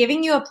 it's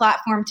giving you a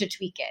platform to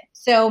tweak it.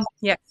 So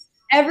yes.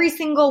 Every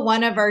single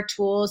one of our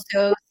tools,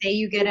 so say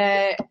you get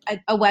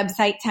a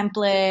website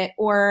template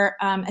or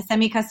a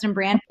semi-custom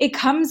brand, it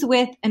comes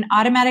with an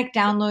automatic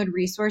download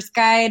resource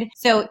guide.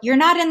 So you're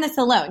not in this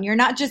alone. You're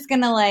not just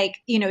going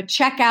to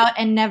check out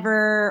and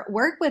never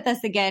work with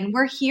us again.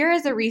 We're here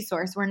as a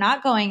resource. We're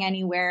not going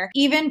anywhere.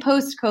 Even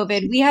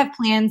post-COVID, we have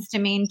plans to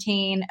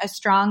maintain a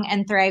strong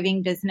and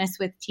thriving business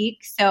with Teak.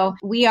 So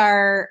we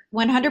are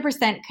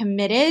 100%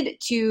 committed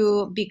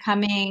to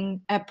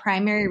becoming a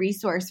primary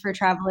resource for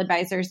travel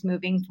advisors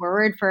moving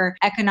forward for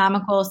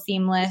economical,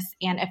 seamless,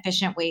 and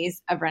efficient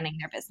ways of running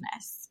their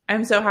business.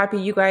 I'm so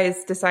happy you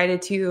guys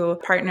decided to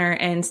partner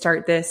and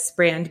start this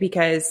brand,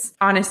 because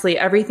honestly,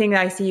 everything that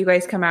I see you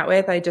guys come out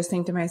with, I just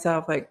think to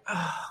myself like,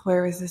 oh,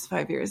 where was this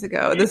 5 years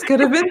ago? This could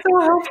have been so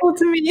helpful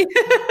to me.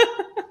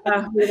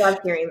 We love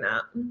hearing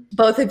that.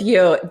 Both of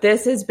you,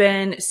 this has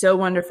been so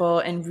wonderful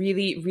and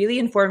really, really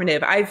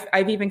informative.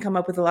 I've even come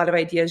up with a lot of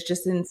ideas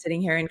just in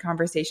sitting here in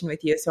conversation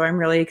with you. So I'm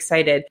really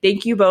excited.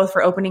 Thank you both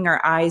for opening our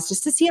eyes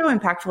just to see how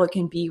impactful it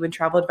can be when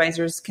travel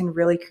advisors can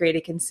really create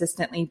a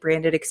consistently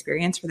branded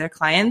experience for their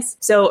clients.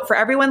 So for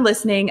everyone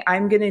listening,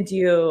 I'm going to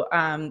do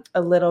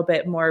a little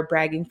bit more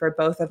bragging for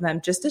both of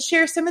them, just to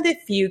share some of the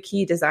few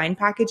key design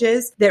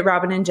packages that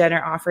Robin and Jen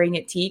are offering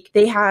at Teak.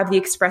 They have the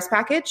Express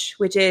package,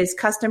 which is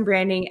custom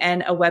branding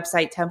and a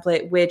website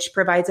template, which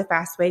provides a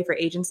fast way for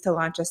agents to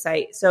launch a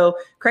site. So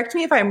correct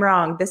me if I'm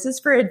wrong. This is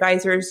for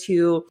advisors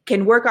who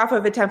can work off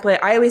of a template.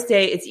 I always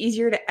say it's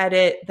easier to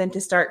edit than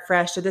to start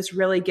fresh. So this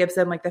really gives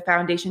them like the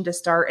foundation to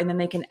start, and then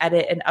they can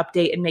edit and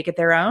update and make it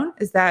their own.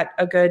 Is that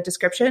a good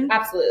description?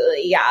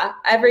 Absolutely. Yeah.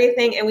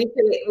 Everything. And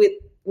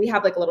we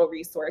have like a little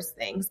resource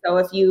thing. So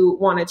if you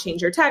want to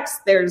change your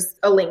text, there's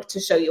a link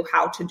to show you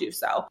how to do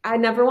so. I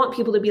never want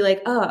people to be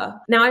like, oh,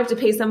 now I have to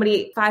pay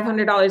somebody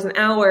 $500 an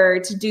hour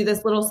to do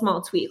this little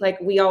small tweak. Like,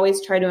 we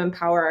always try to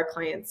empower our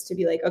clients to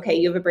be like, okay,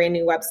 you have a brand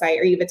new website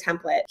or you have a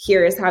template.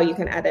 Here is how you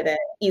can edit it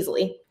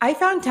easily. I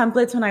found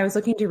templates when I was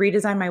looking to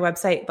redesign my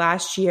website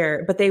last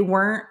year, but they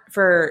weren't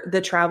for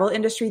the travel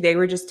industry. They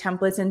were just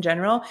templates in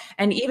general.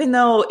 And even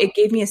though it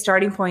gave me a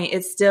starting point,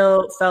 it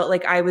still felt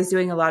like I was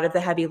doing a lot of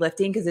the heavy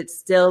lifting, because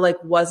it's still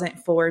like wasn't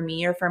for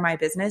me or for my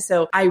business.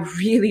 So I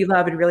really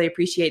love and really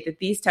appreciate that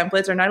these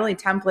templates are not only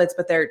templates,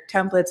 but they're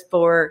templates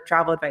for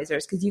travel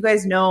advisors, because you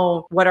guys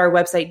know what our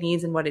website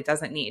needs and what it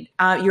doesn't need.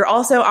 You're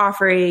also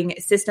offering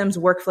systems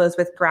workflows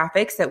with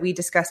graphics that we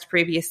discussed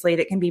previously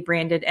that can be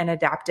branded and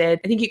adapted.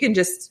 I think you can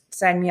just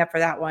sign me up for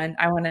that one.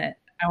 I want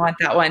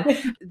that one.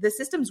 The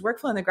systems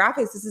workflow and the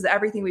graphics, this is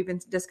everything we've been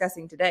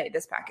discussing today,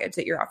 this package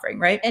that you're offering,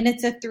 right? And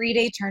it's a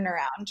 3-day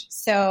turnaround.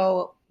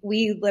 So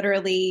we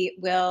literally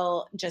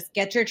will just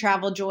get your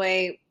travel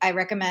joy. I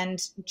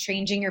recommend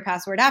changing your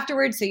password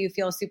afterwards so you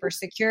feel super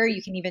secure.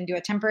 You can even do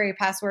a temporary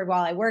password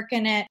while I work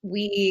in it.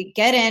 We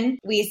get in,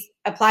 we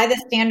apply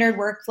the standard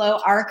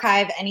workflow,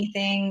 archive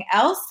anything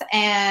else,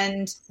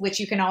 and which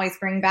you can always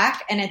bring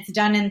back. And it's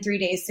done in 3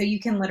 days. So you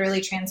can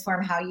literally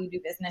transform how you do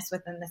business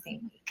within the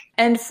same week.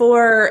 And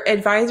for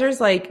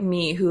advisors like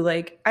me who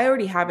like, I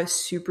already have a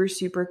super,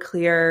 super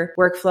clear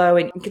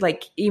workflow and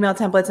like email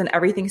templates and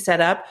everything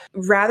set up,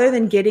 rather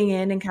than getting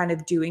in and kind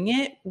of doing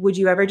it, would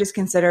you ever just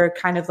consider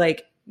kind of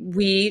like,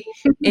 we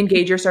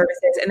engage your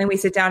services and then we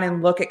sit down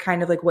and look at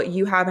kind of like what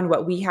you have and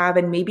what we have.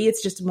 And maybe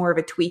it's just more of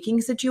a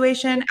tweaking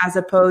situation as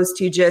opposed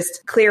to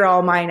just clear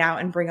all mine out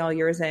and bring all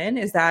yours in.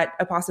 Is that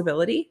a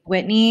possibility?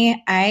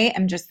 Whitney, I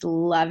am just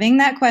loving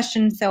that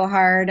question so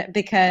hard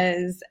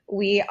because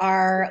we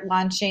are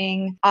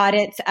launching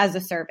audits as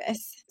a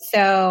service.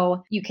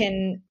 So you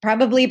can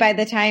probably, by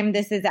the time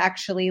this is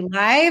actually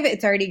live,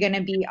 it's already going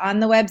to be on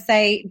the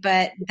website,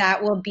 but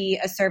that will be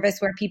a service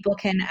where people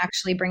can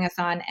actually bring us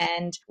on.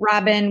 And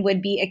Robin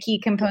would be a key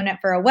component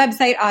for a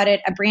website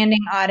audit, a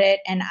branding audit,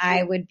 and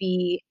I would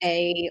be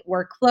a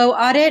workflow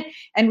audit.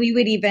 And we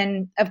would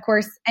even, of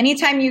course,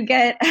 anytime you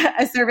get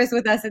a service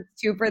with us, it's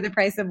 2 for the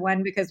price of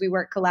 1 because we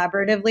work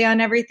collaboratively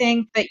on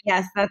everything. But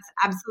yes, that's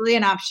absolutely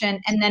an option.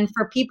 And then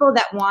for people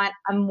that want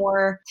a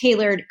more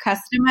tailored,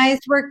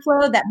 customized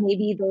workflow that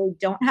maybe they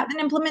don't have an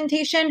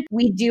implementation,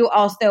 we do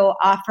also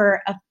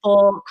offer a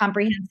full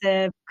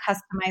comprehensive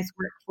customized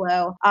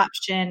workflow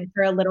option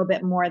for a little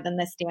bit more than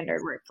the standard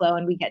workflow.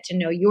 And we get to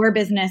know your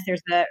business.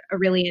 There's a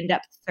really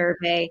in-depth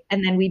survey,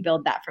 and then we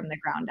build that from the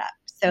ground up.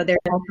 So there's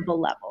multiple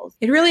levels.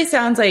 It really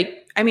sounds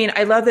like, I mean,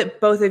 I love that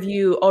both of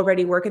you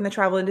already work in the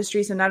travel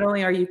industry. So not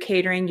only are you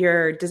catering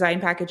your design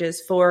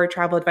packages for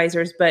travel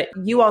advisors, but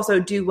you also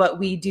do what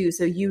we do.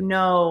 So you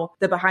know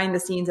the behind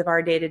the scenes of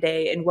our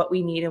day-to-day and what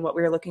we need and what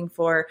we're looking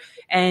for.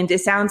 And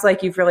it sounds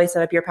like you've really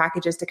set up your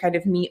packages to kind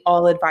of meet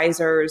all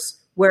advisors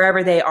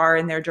wherever they are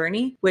in their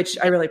journey, which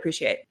I really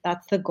appreciate.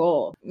 That's the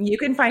goal. You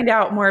can find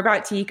out more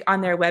about Teak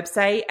on their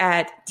website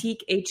at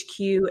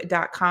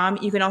teakhq.com.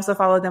 You can also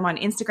follow them on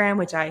Instagram,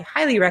 which I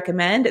highly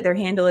recommend. Their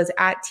handle is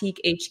at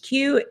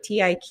teakhq,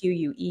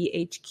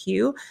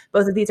 TIQUEHQ.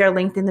 Both of these are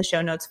linked in the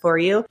show notes for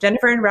you.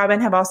 Jennifer and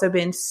Robin have also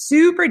been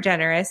super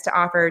generous to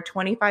offer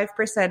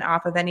 25%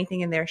 off of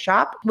anything in their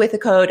shop with the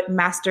code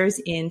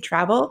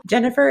MastersInTravel.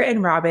 Jennifer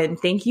and Robin,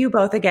 thank you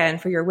both again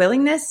for your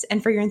willingness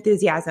and for your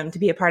enthusiasm to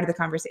be a part of the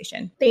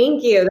conversation.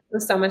 Thank you. That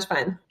was so much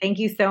fun. Thank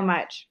you so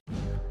much.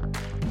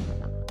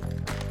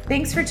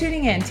 Thanks for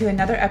tuning in to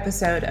another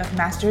episode of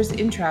Masters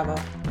in Travel.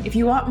 If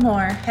you want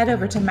more, head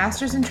over to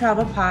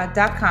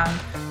mastersintravelpod.com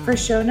for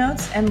show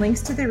notes and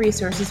links to the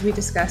resources we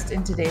discussed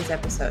in today's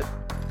episode.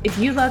 If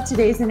you loved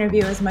today's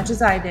interview as much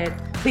as I did,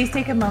 please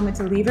take a moment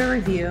to leave a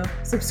review,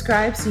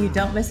 subscribe so you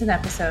don't miss an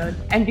episode,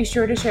 and be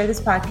sure to share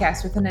this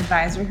podcast with an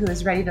advisor who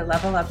is ready to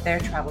level up their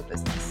travel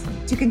business.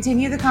 To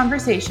continue the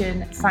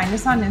conversation, find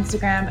us on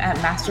Instagram at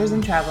Masters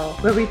in Travel,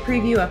 where we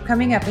preview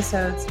upcoming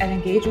episodes and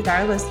engage with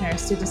our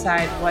listeners to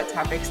decide what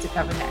topics to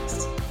cover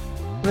next.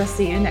 We'll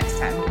see you next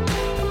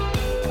time.